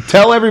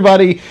 Tell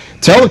everybody,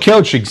 tell the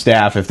coaching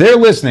staff, if they're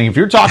listening, if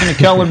you're talking to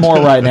Kellen Moore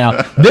right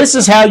now, this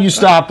is how you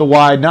stop the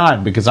wide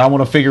nine, because I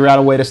want to figure out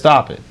a way to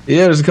stop it.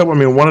 Yeah, there's a couple. I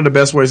mean, one of the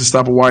best ways to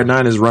stop a wide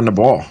nine is run the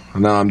ball.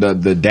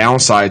 The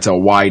downside to a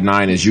wide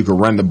nine is you can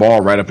run the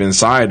ball right up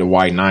inside the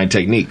wide nine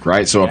technique,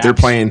 right? So if they're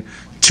playing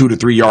 2 to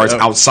 3 yards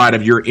outside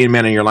of your in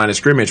man and your line of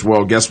scrimmage,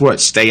 well, guess what?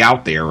 Stay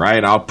out there,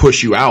 right? I'll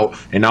push you out,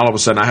 and all of a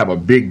sudden I have a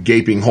big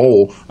gaping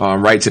hole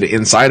right to the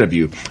inside of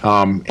you.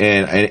 And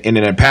in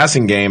a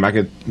passing game, I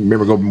could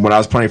remember when I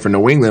was playing for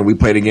New England, we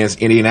played against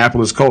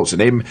Indianapolis Colts,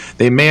 and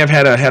they may have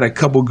had a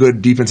couple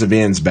good defensive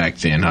ends back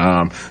then.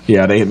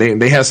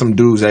 They had some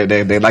dudes that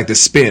they like to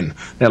spin.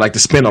 They like to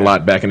spin a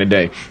lot back in the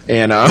day,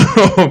 and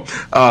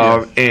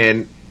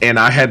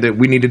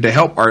we needed to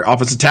help our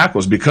offensive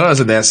tackles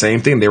because of that same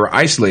thing. They were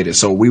isolated.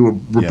 So we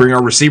would bring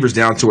our receivers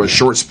down to a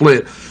short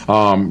split,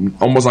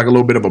 almost like a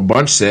little bit of a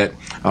bunch set.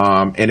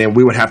 And then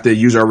we would have to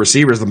use our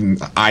receivers,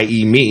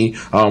 i.e. me,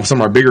 some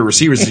of our bigger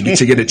receivers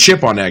to get a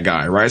chip on that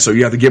guy, right? So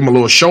you have to give him a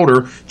little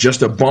shoulder just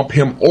to bump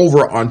him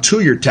over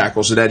onto your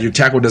tackle so that your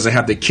tackle doesn't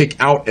have to kick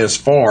out as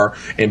far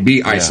and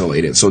be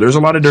isolated. So there's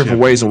a lot of different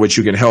ways in which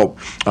you can help.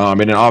 And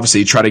then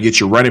obviously try to get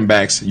your running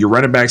backs,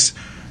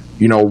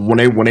 when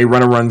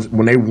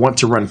they want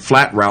to run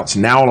flat routes,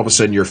 now all of a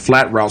sudden your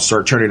flat routes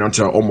start turning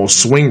into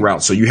almost swing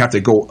routes. So you have to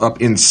go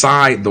up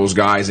inside those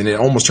guys, and it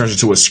almost turns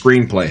into a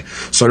screenplay.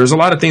 So there's a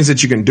lot of things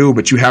that you can do,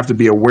 but you have to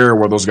be aware of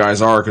where those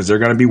guys are because they're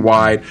going to be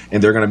wide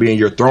and they're going to be in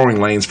your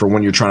throwing lanes for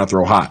when you're trying to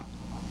throw hot.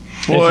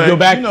 Boy, you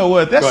know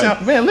what?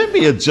 Man, let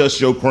me adjust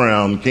your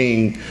crown,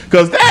 King,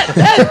 because that's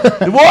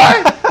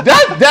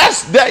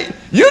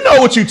you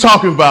know what you're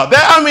talking about.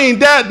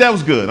 That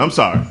was good. I'm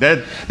sorry.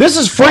 This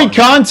is free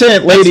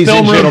content, ladies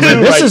and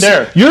gentlemen.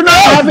 You're not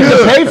having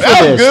to pay for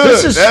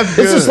this.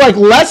 This is like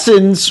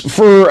lessons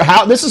for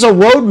how. This is a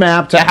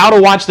roadmap to how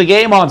to watch the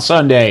game on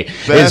Sunday.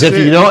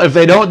 If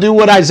they don't do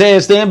what Isaiah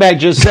Stanback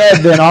just said,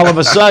 then all of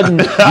a sudden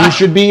you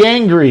should be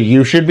angry.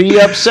 You should be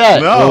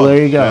upset. Well,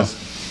 there you go.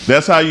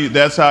 That's how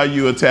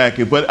you attack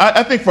it. But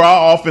I think for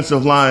our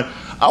offensive line,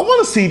 I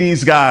want to see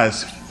these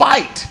guys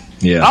fight.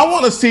 Yeah. I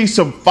want to see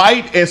some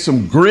fight and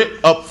some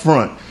grit up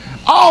front.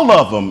 All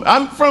of them.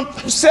 I'm from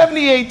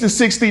 78 to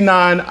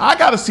 69. I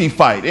got to see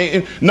fight.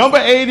 And number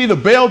 80, the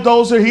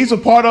Belldozer, he's a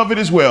part of it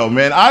as well,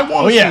 man. I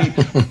want to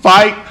see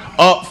fight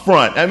up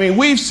front. I mean,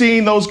 we've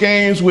seen those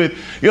games with,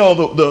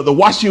 the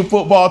Washington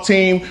football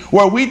team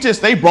where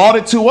they brought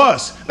it to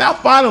us. Now,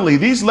 finally,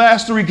 these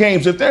last 3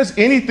 games, if there's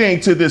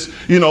anything to this,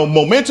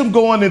 momentum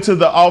going into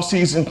the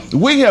offseason,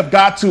 we have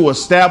got to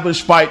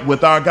establish fight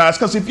with our guys.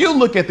 Because if you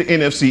look at the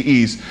NFC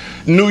East,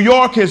 New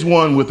York has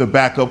won with a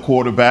backup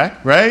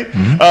quarterback, right?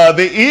 Mm-hmm.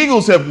 The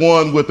Eagles have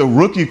won with a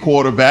rookie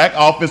quarterback,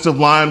 offensive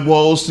line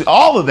woes,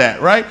 all of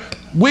that, right?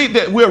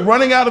 We're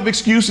running out of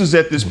excuses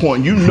at this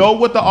point. You know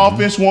what the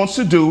offense wants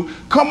to do.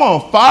 Come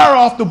on, fire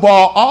off the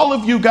ball. All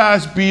of you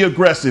guys be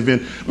aggressive.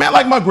 And, man,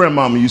 like my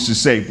grandmama used to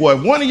say, boy,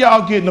 if one of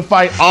y'all get in a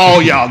fight, all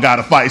y'all got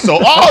to fight.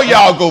 So all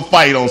y'all go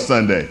fight on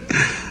Sunday.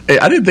 Hey,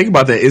 I didn't think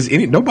about that.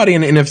 Nobody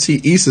in the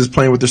NFC East is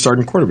playing with their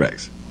starting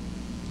quarterbacks?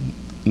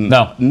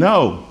 No,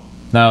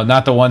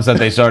 not the ones that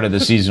they started the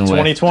season with.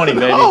 2020,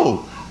 baby.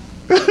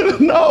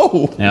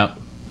 No. Yeah.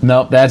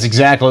 No, that's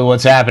exactly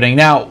what's happening.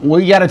 Now,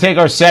 we got to take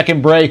our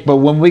second break, but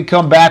when we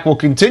come back, we'll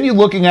continue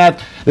looking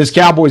at this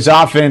Cowboys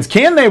offense.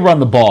 Can they run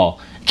the ball?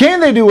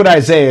 Can they do what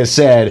Isaiah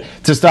said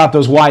to stop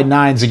those wide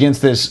nines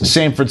against this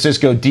San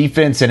Francisco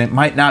defense? And it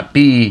might not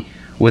be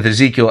with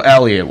Ezekiel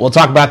Elliott. We'll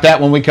talk about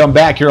that when we come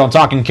back here on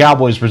Talking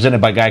Cowboys,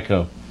 presented by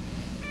Geico.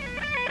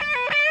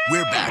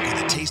 We're back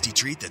with a tasty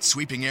treat that's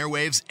sweeping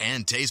airwaves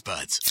and taste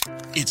buds.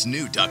 It's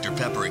new Dr.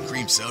 Pepper and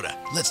Cream Soda.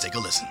 Let's take a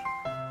listen.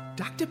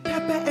 Dr.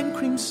 Pepper and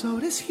Cream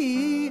Soda's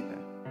here.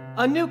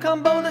 A new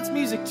combo that's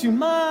music to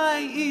my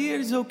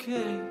ears,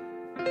 okay.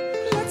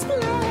 Let's play.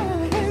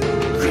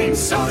 Cream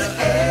Soda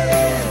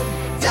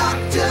and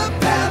Dr.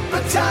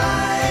 Pepper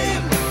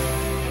time.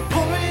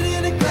 Pour it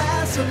in a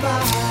glass of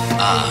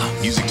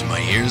ice. Music to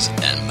my ears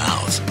and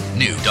mouth.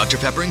 New Dr.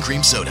 Pepper and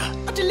Cream Soda.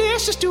 A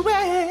delicious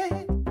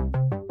duet.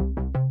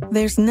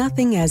 There's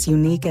nothing as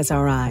unique as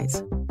our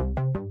eyes,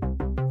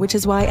 which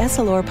is why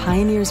Essilor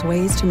pioneers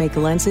ways to make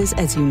lenses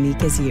as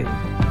unique as you.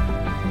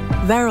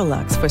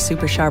 Verilux for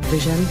super sharp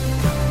vision,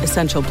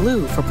 Essential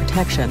Blue for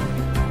protection,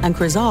 and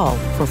Crizal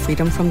for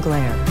freedom from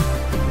glare.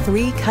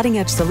 3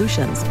 cutting-edge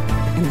solutions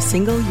in a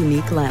single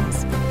unique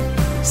lens.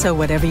 So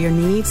whatever your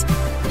needs,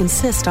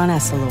 insist on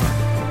Essilor.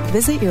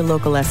 Visit your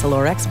local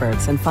Essilor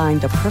experts and find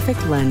the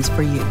perfect lens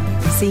for you.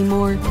 See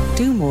more,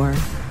 do more,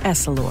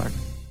 Essilor.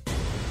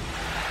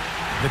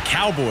 The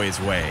Cowboys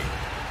way,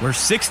 where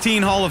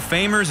 16 Hall of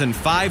Famers and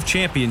 5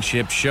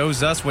 championships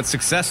shows us what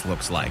success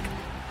looks like.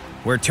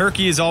 Where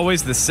turkey is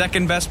always the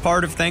second best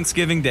part of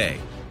Thanksgiving Day.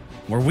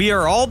 Where we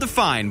are all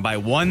defined by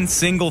one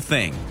single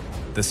thing,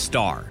 the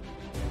star.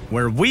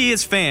 Where we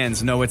as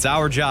fans know it's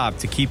our job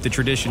to keep the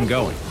tradition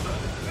going.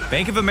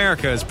 Bank of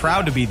America is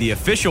proud to be the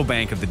official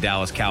bank of the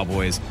Dallas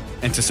Cowboys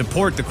and to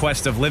support the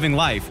quest of living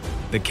life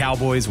the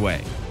Cowboys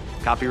way.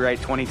 Copyright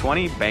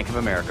 2020, Bank of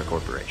America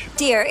Corporation.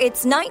 Dear,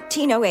 it's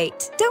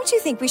 1908. Don't you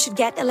think we should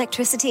get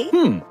electricity?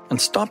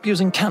 And stop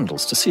using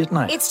candles to see at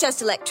night. It's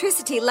just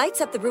electricity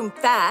lights up the room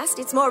fast.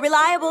 It's more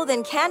reliable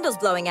than candles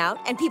blowing out,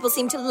 and people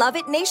seem to love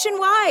it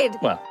nationwide.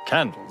 Well,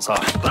 candles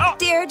are...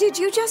 Dear, did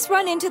you just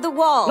run into the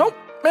wall? Nope.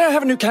 May I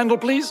have a new candle,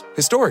 please?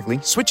 Historically,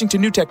 switching to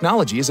new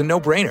technology is a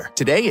no-brainer.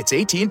 Today, it's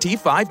AT&T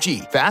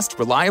 5G. Fast,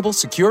 reliable,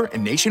 secure,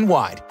 and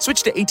nationwide.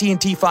 Switch to AT&T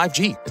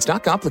 5G. It's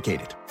not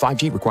complicated.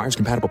 5G requires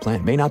compatible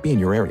plan. May not be in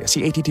your area.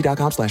 See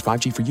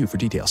att.com/5G for you for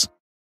details.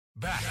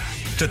 Back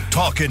to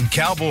Talking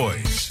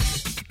Cowboys.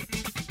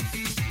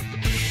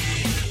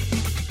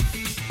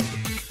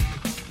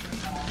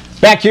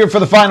 Back here for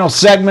the final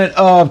segment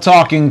of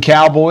Talking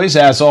Cowboys,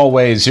 as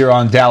always, here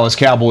on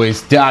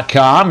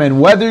DallasCowboys.com.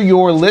 And whether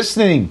you're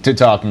listening to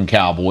Talking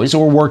Cowboys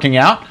or working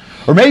out,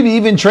 or maybe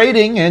even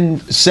trading and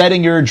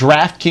setting your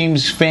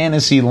DraftKings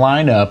fantasy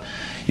lineup,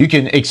 you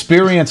can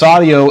experience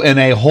audio in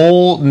a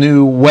whole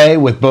new way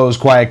with Bose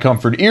Quiet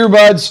Comfort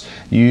earbuds,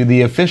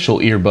 the official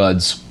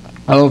earbuds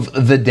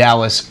of the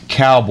Dallas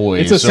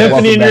Cowboys. It's a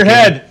symphony in your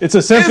head. It's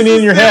a symphony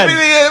in your head.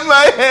 In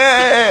my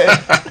head.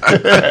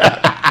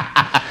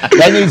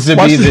 That needs to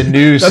be the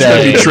new saying.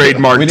 That's going to be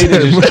trademarked. We need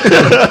to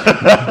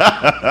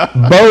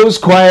just Bose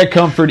Quiet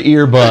Comfort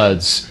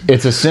earbuds.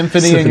 It's a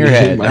symphony in your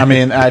head. I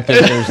mean, I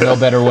think there's no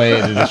better way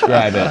to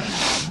describe it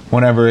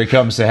whenever it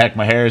comes to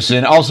Heckma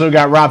Harrison. Also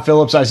got Rob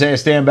Phillips, Isaiah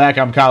Stanback.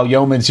 I'm Kyle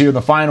Yeomans here.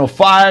 The final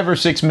 5 or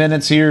 6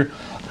 minutes here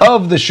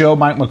of the show.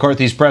 Mike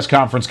McCarthy's press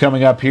conference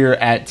coming up here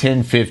at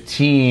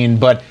 10:15.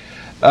 But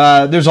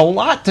there's a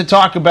lot to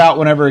talk about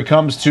whenever it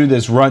comes to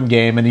this run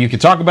game, and you can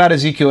talk about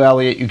Ezekiel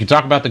Elliott, you can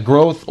talk about the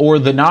growth or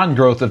the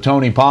non-growth of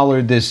Tony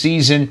Pollard this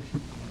season.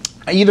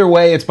 Either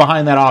way, it's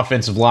behind that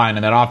offensive line,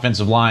 and that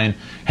offensive line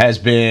has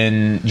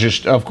been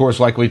just, of course,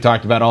 like we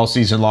talked about all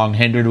season long,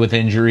 hindered with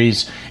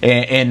injuries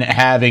and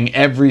having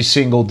every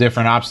single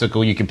different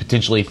obstacle you can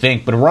potentially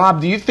think. But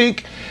Rob, do you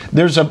think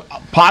there's a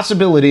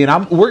possibility,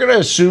 and we're going to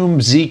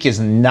assume Zeke is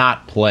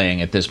not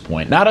playing at this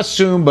point. Not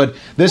assume, but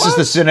this is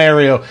the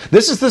scenario.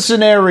 This is the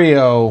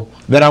scenario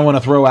that I want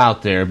to throw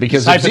out there,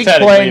 because if Zeke's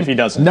playing, if he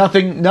doesn't,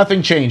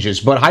 nothing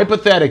changes. But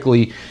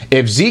hypothetically,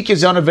 if Zeke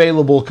is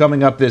unavailable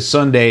coming up this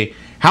Sunday,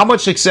 how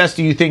much success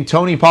do you think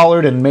Tony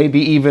Pollard and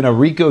maybe even a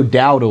Rico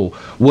Dowdle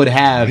would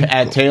have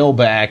at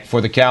tailback for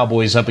the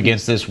Cowboys up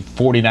against this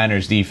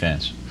 49ers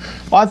defense?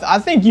 Well, I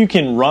think you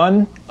can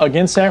run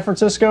against San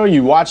Francisco.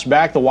 You watch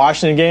back the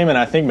Washington game, and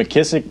I think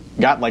McKissick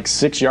got like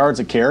 6 yards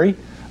a carry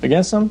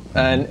against them.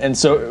 And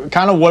so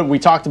kind of what we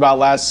talked about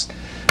last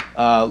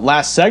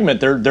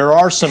segment, there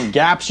are some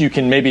gaps you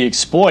can maybe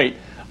exploit.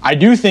 I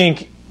do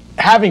think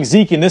having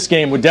Zeke in this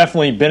game would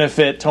definitely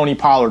benefit Tony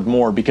Pollard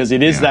more, because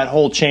it is that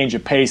whole change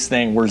of pace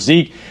thing where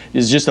Zeke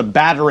is just a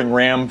battering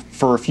ram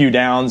for a few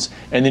downs,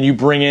 and then you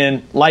bring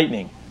in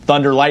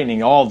Thunder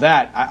Lightning, all of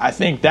that. I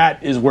think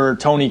that is where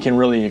Tony can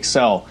really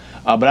excel.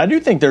 But I do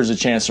think there's a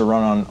chance to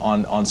run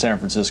on San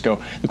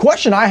Francisco. The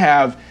question I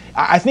have,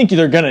 I think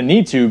they're going to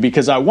need to,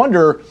 because I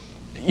wonder,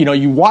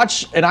 you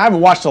watch, and I haven't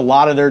watched a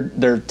lot of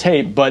their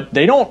tape, but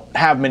they don't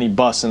have many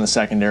busts in the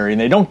secondary, and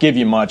they don't give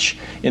you much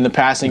in the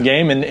passing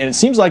game. And it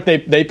seems like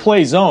they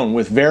play zone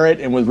with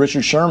Verrett and with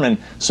Richard Sherman.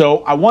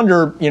 So I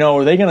wonder,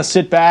 are they going to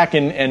sit back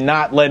and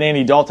not let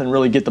Andy Dalton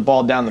really get the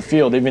ball down the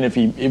field, even if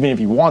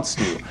he wants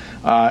to?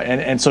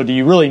 And so do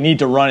you really need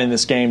to run in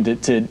this game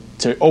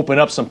to open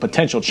up some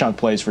potential chunk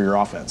plays for your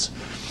offense?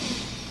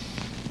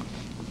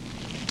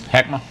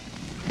 Heckma?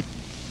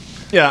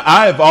 Yeah,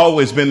 I've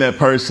always been that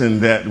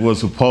person that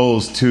was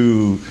opposed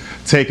to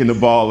taking the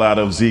ball out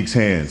of Zeke's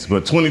hands.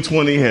 But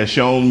 2020 has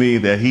shown me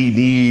that he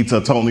needs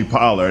a Tony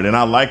Pollard. And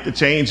I like the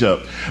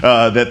changeup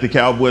that the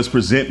Cowboys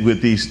present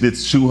with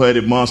this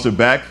two-headed monster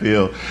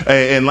backfield.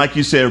 And like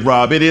you said,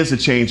 Rob, it is a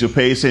change of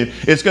pace, and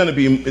it's going to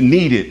be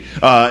needed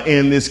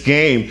in this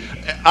game.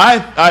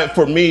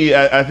 For me,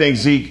 I think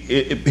Zeke,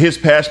 his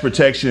pass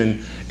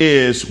protection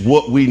is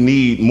what we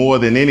need more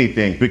than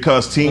anything,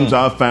 because teams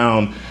I've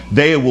found,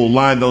 they will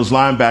line those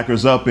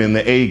linebackers up in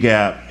the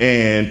A-gap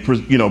and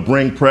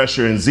bring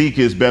pressure, and Zeke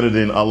is better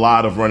than a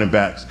lot of running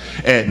backs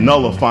at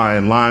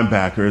nullifying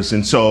linebackers.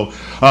 And so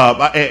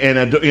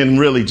and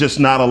really just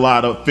not a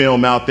lot of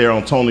film out there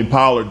on Tony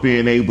Pollard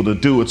being able to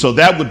do it. So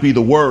that would be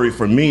the worry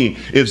for me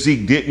if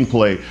Zeke didn't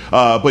play.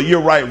 But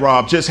you're right,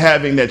 Rob, just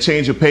having that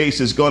change of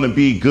pace is going to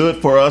be good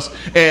for us.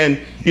 And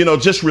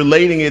just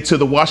relating it to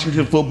the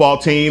Washington football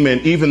team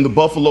and even the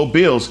Buffalo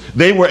Bills,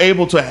 they were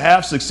able to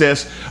have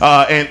success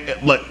and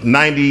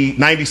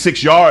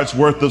 96 yards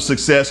worth of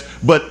success.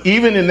 But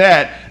even in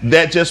that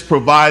just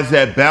provides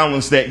that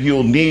balance that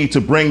you'll need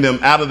to bring them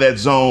out of that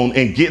zone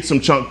and get some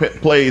chunk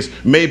plays,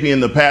 maybe in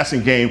the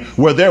passing game,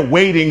 where they're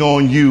waiting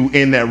on you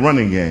in that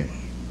running game.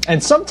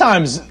 And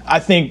sometimes I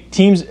think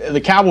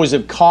the Cowboys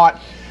have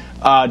caught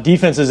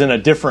defense is in a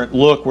different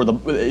look where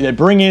they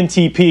bring in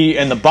TP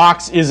and the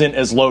box isn't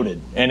as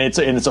loaded, and it's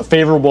a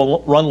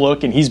favorable run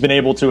look, and he's been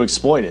able to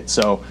exploit it.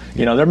 So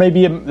there may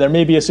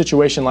be a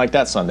situation like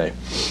that Sunday.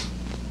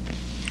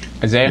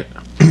 Isaiah?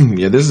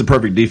 Yeah, this is the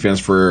perfect defense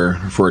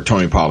for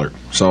Tony Pollard.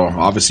 So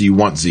obviously you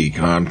want Zeke.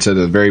 To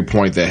the very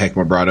point that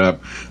Heckma brought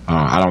up,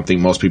 I don't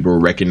think most people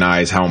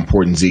recognize how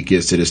important Zeke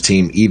is to this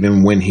team,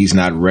 even when he's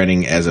not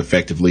running as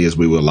effectively as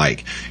we would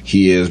like.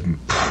 He is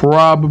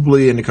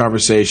probably in the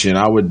conversation.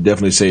 I would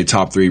definitely say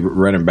top 3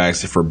 running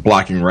backs for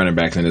blocking running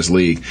backs in this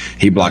league.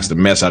 He blocks the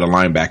mess out of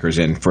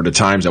linebackers, and for the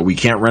times that we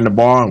can't run the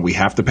ball and we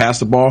have to pass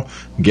the ball,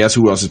 guess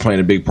who else is playing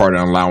a big part in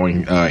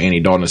allowing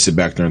Andy Dalton to sit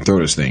back there and throw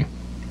this thing?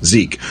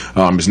 Zeke.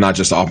 It's not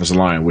just the offensive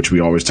line, which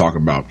we always talk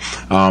about.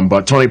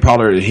 But Tony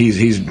Pollard,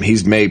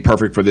 he's made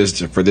perfect for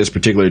this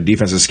particular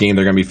defensive scheme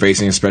they're going to be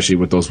facing, especially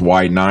with those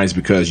wide nines,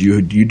 because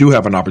you do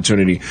have an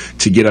opportunity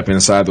to get up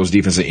inside those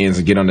defensive ends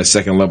and get on the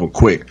second level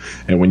quick.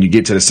 And when you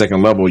get to the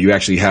second level, you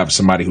actually have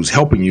somebody who's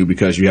helping you,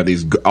 because you have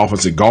these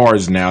offensive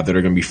guards now that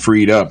are going to be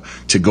freed up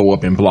to go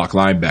up and block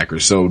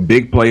linebackers. So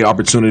big play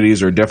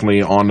opportunities are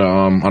definitely on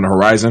the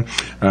horizon.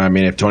 I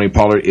mean, if Tony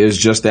Pollard is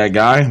just that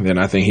guy, then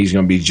I think he's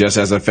going to be just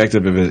as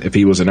effective if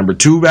he was a number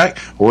 2 back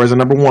or as a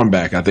number 1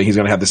 back. I think he's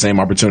going to have the same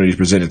opportunities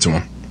presented to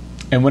him.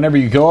 And whenever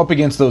you go up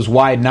against those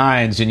wide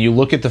nines and you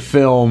look at the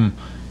film,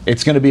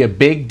 it's going to be a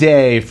big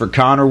day for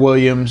Connor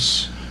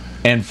Williams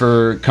and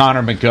for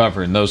Connor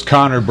McGovern, those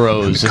Connor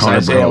bros, as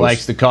Isaiah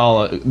likes to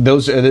call it.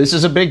 This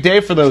is a big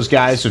day for those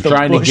guys. So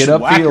trying to get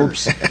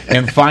upfield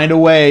and find a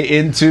way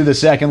into the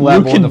second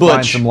level and to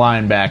find some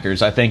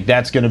linebackers. I think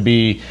that's going to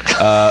be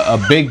a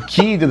big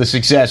key to the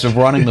success of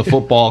running the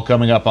football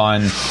coming up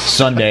on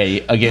Sunday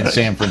against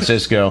San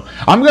Francisco.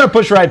 I'm going to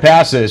push right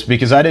past this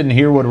because I didn't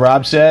hear what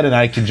Rob said, and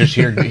I can just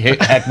hear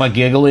Heckma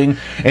giggling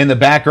in the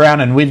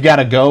background, and we've got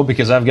to go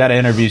because I've got to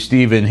interview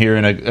Steven here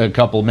in a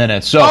couple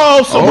minutes. So,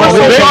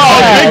 big time.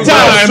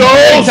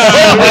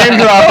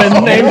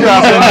 Name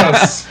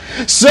dropping.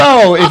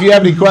 So, if you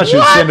have any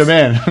questions, send them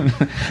in.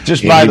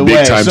 Just by the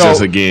way,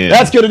 so again.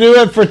 That's going to do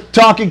it for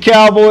Talking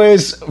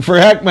Cowboys. For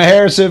Heckma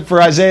Harrison,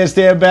 for Isaiah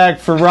Stanback,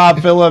 for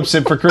Rob Phillips,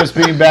 and for Chris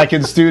Bean back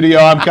in studio.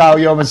 I'm Kyle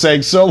Yeoman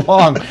saying so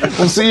long.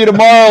 We'll see you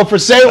tomorrow for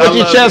Say It With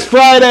Your Chest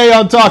Friday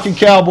on Talking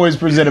Cowboys,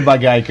 presented by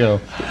Geico.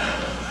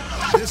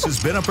 This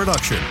has been a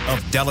production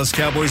of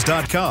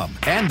DallasCowboys.com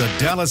and the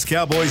Dallas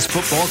Cowboys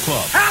Football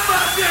Club. How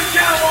about this,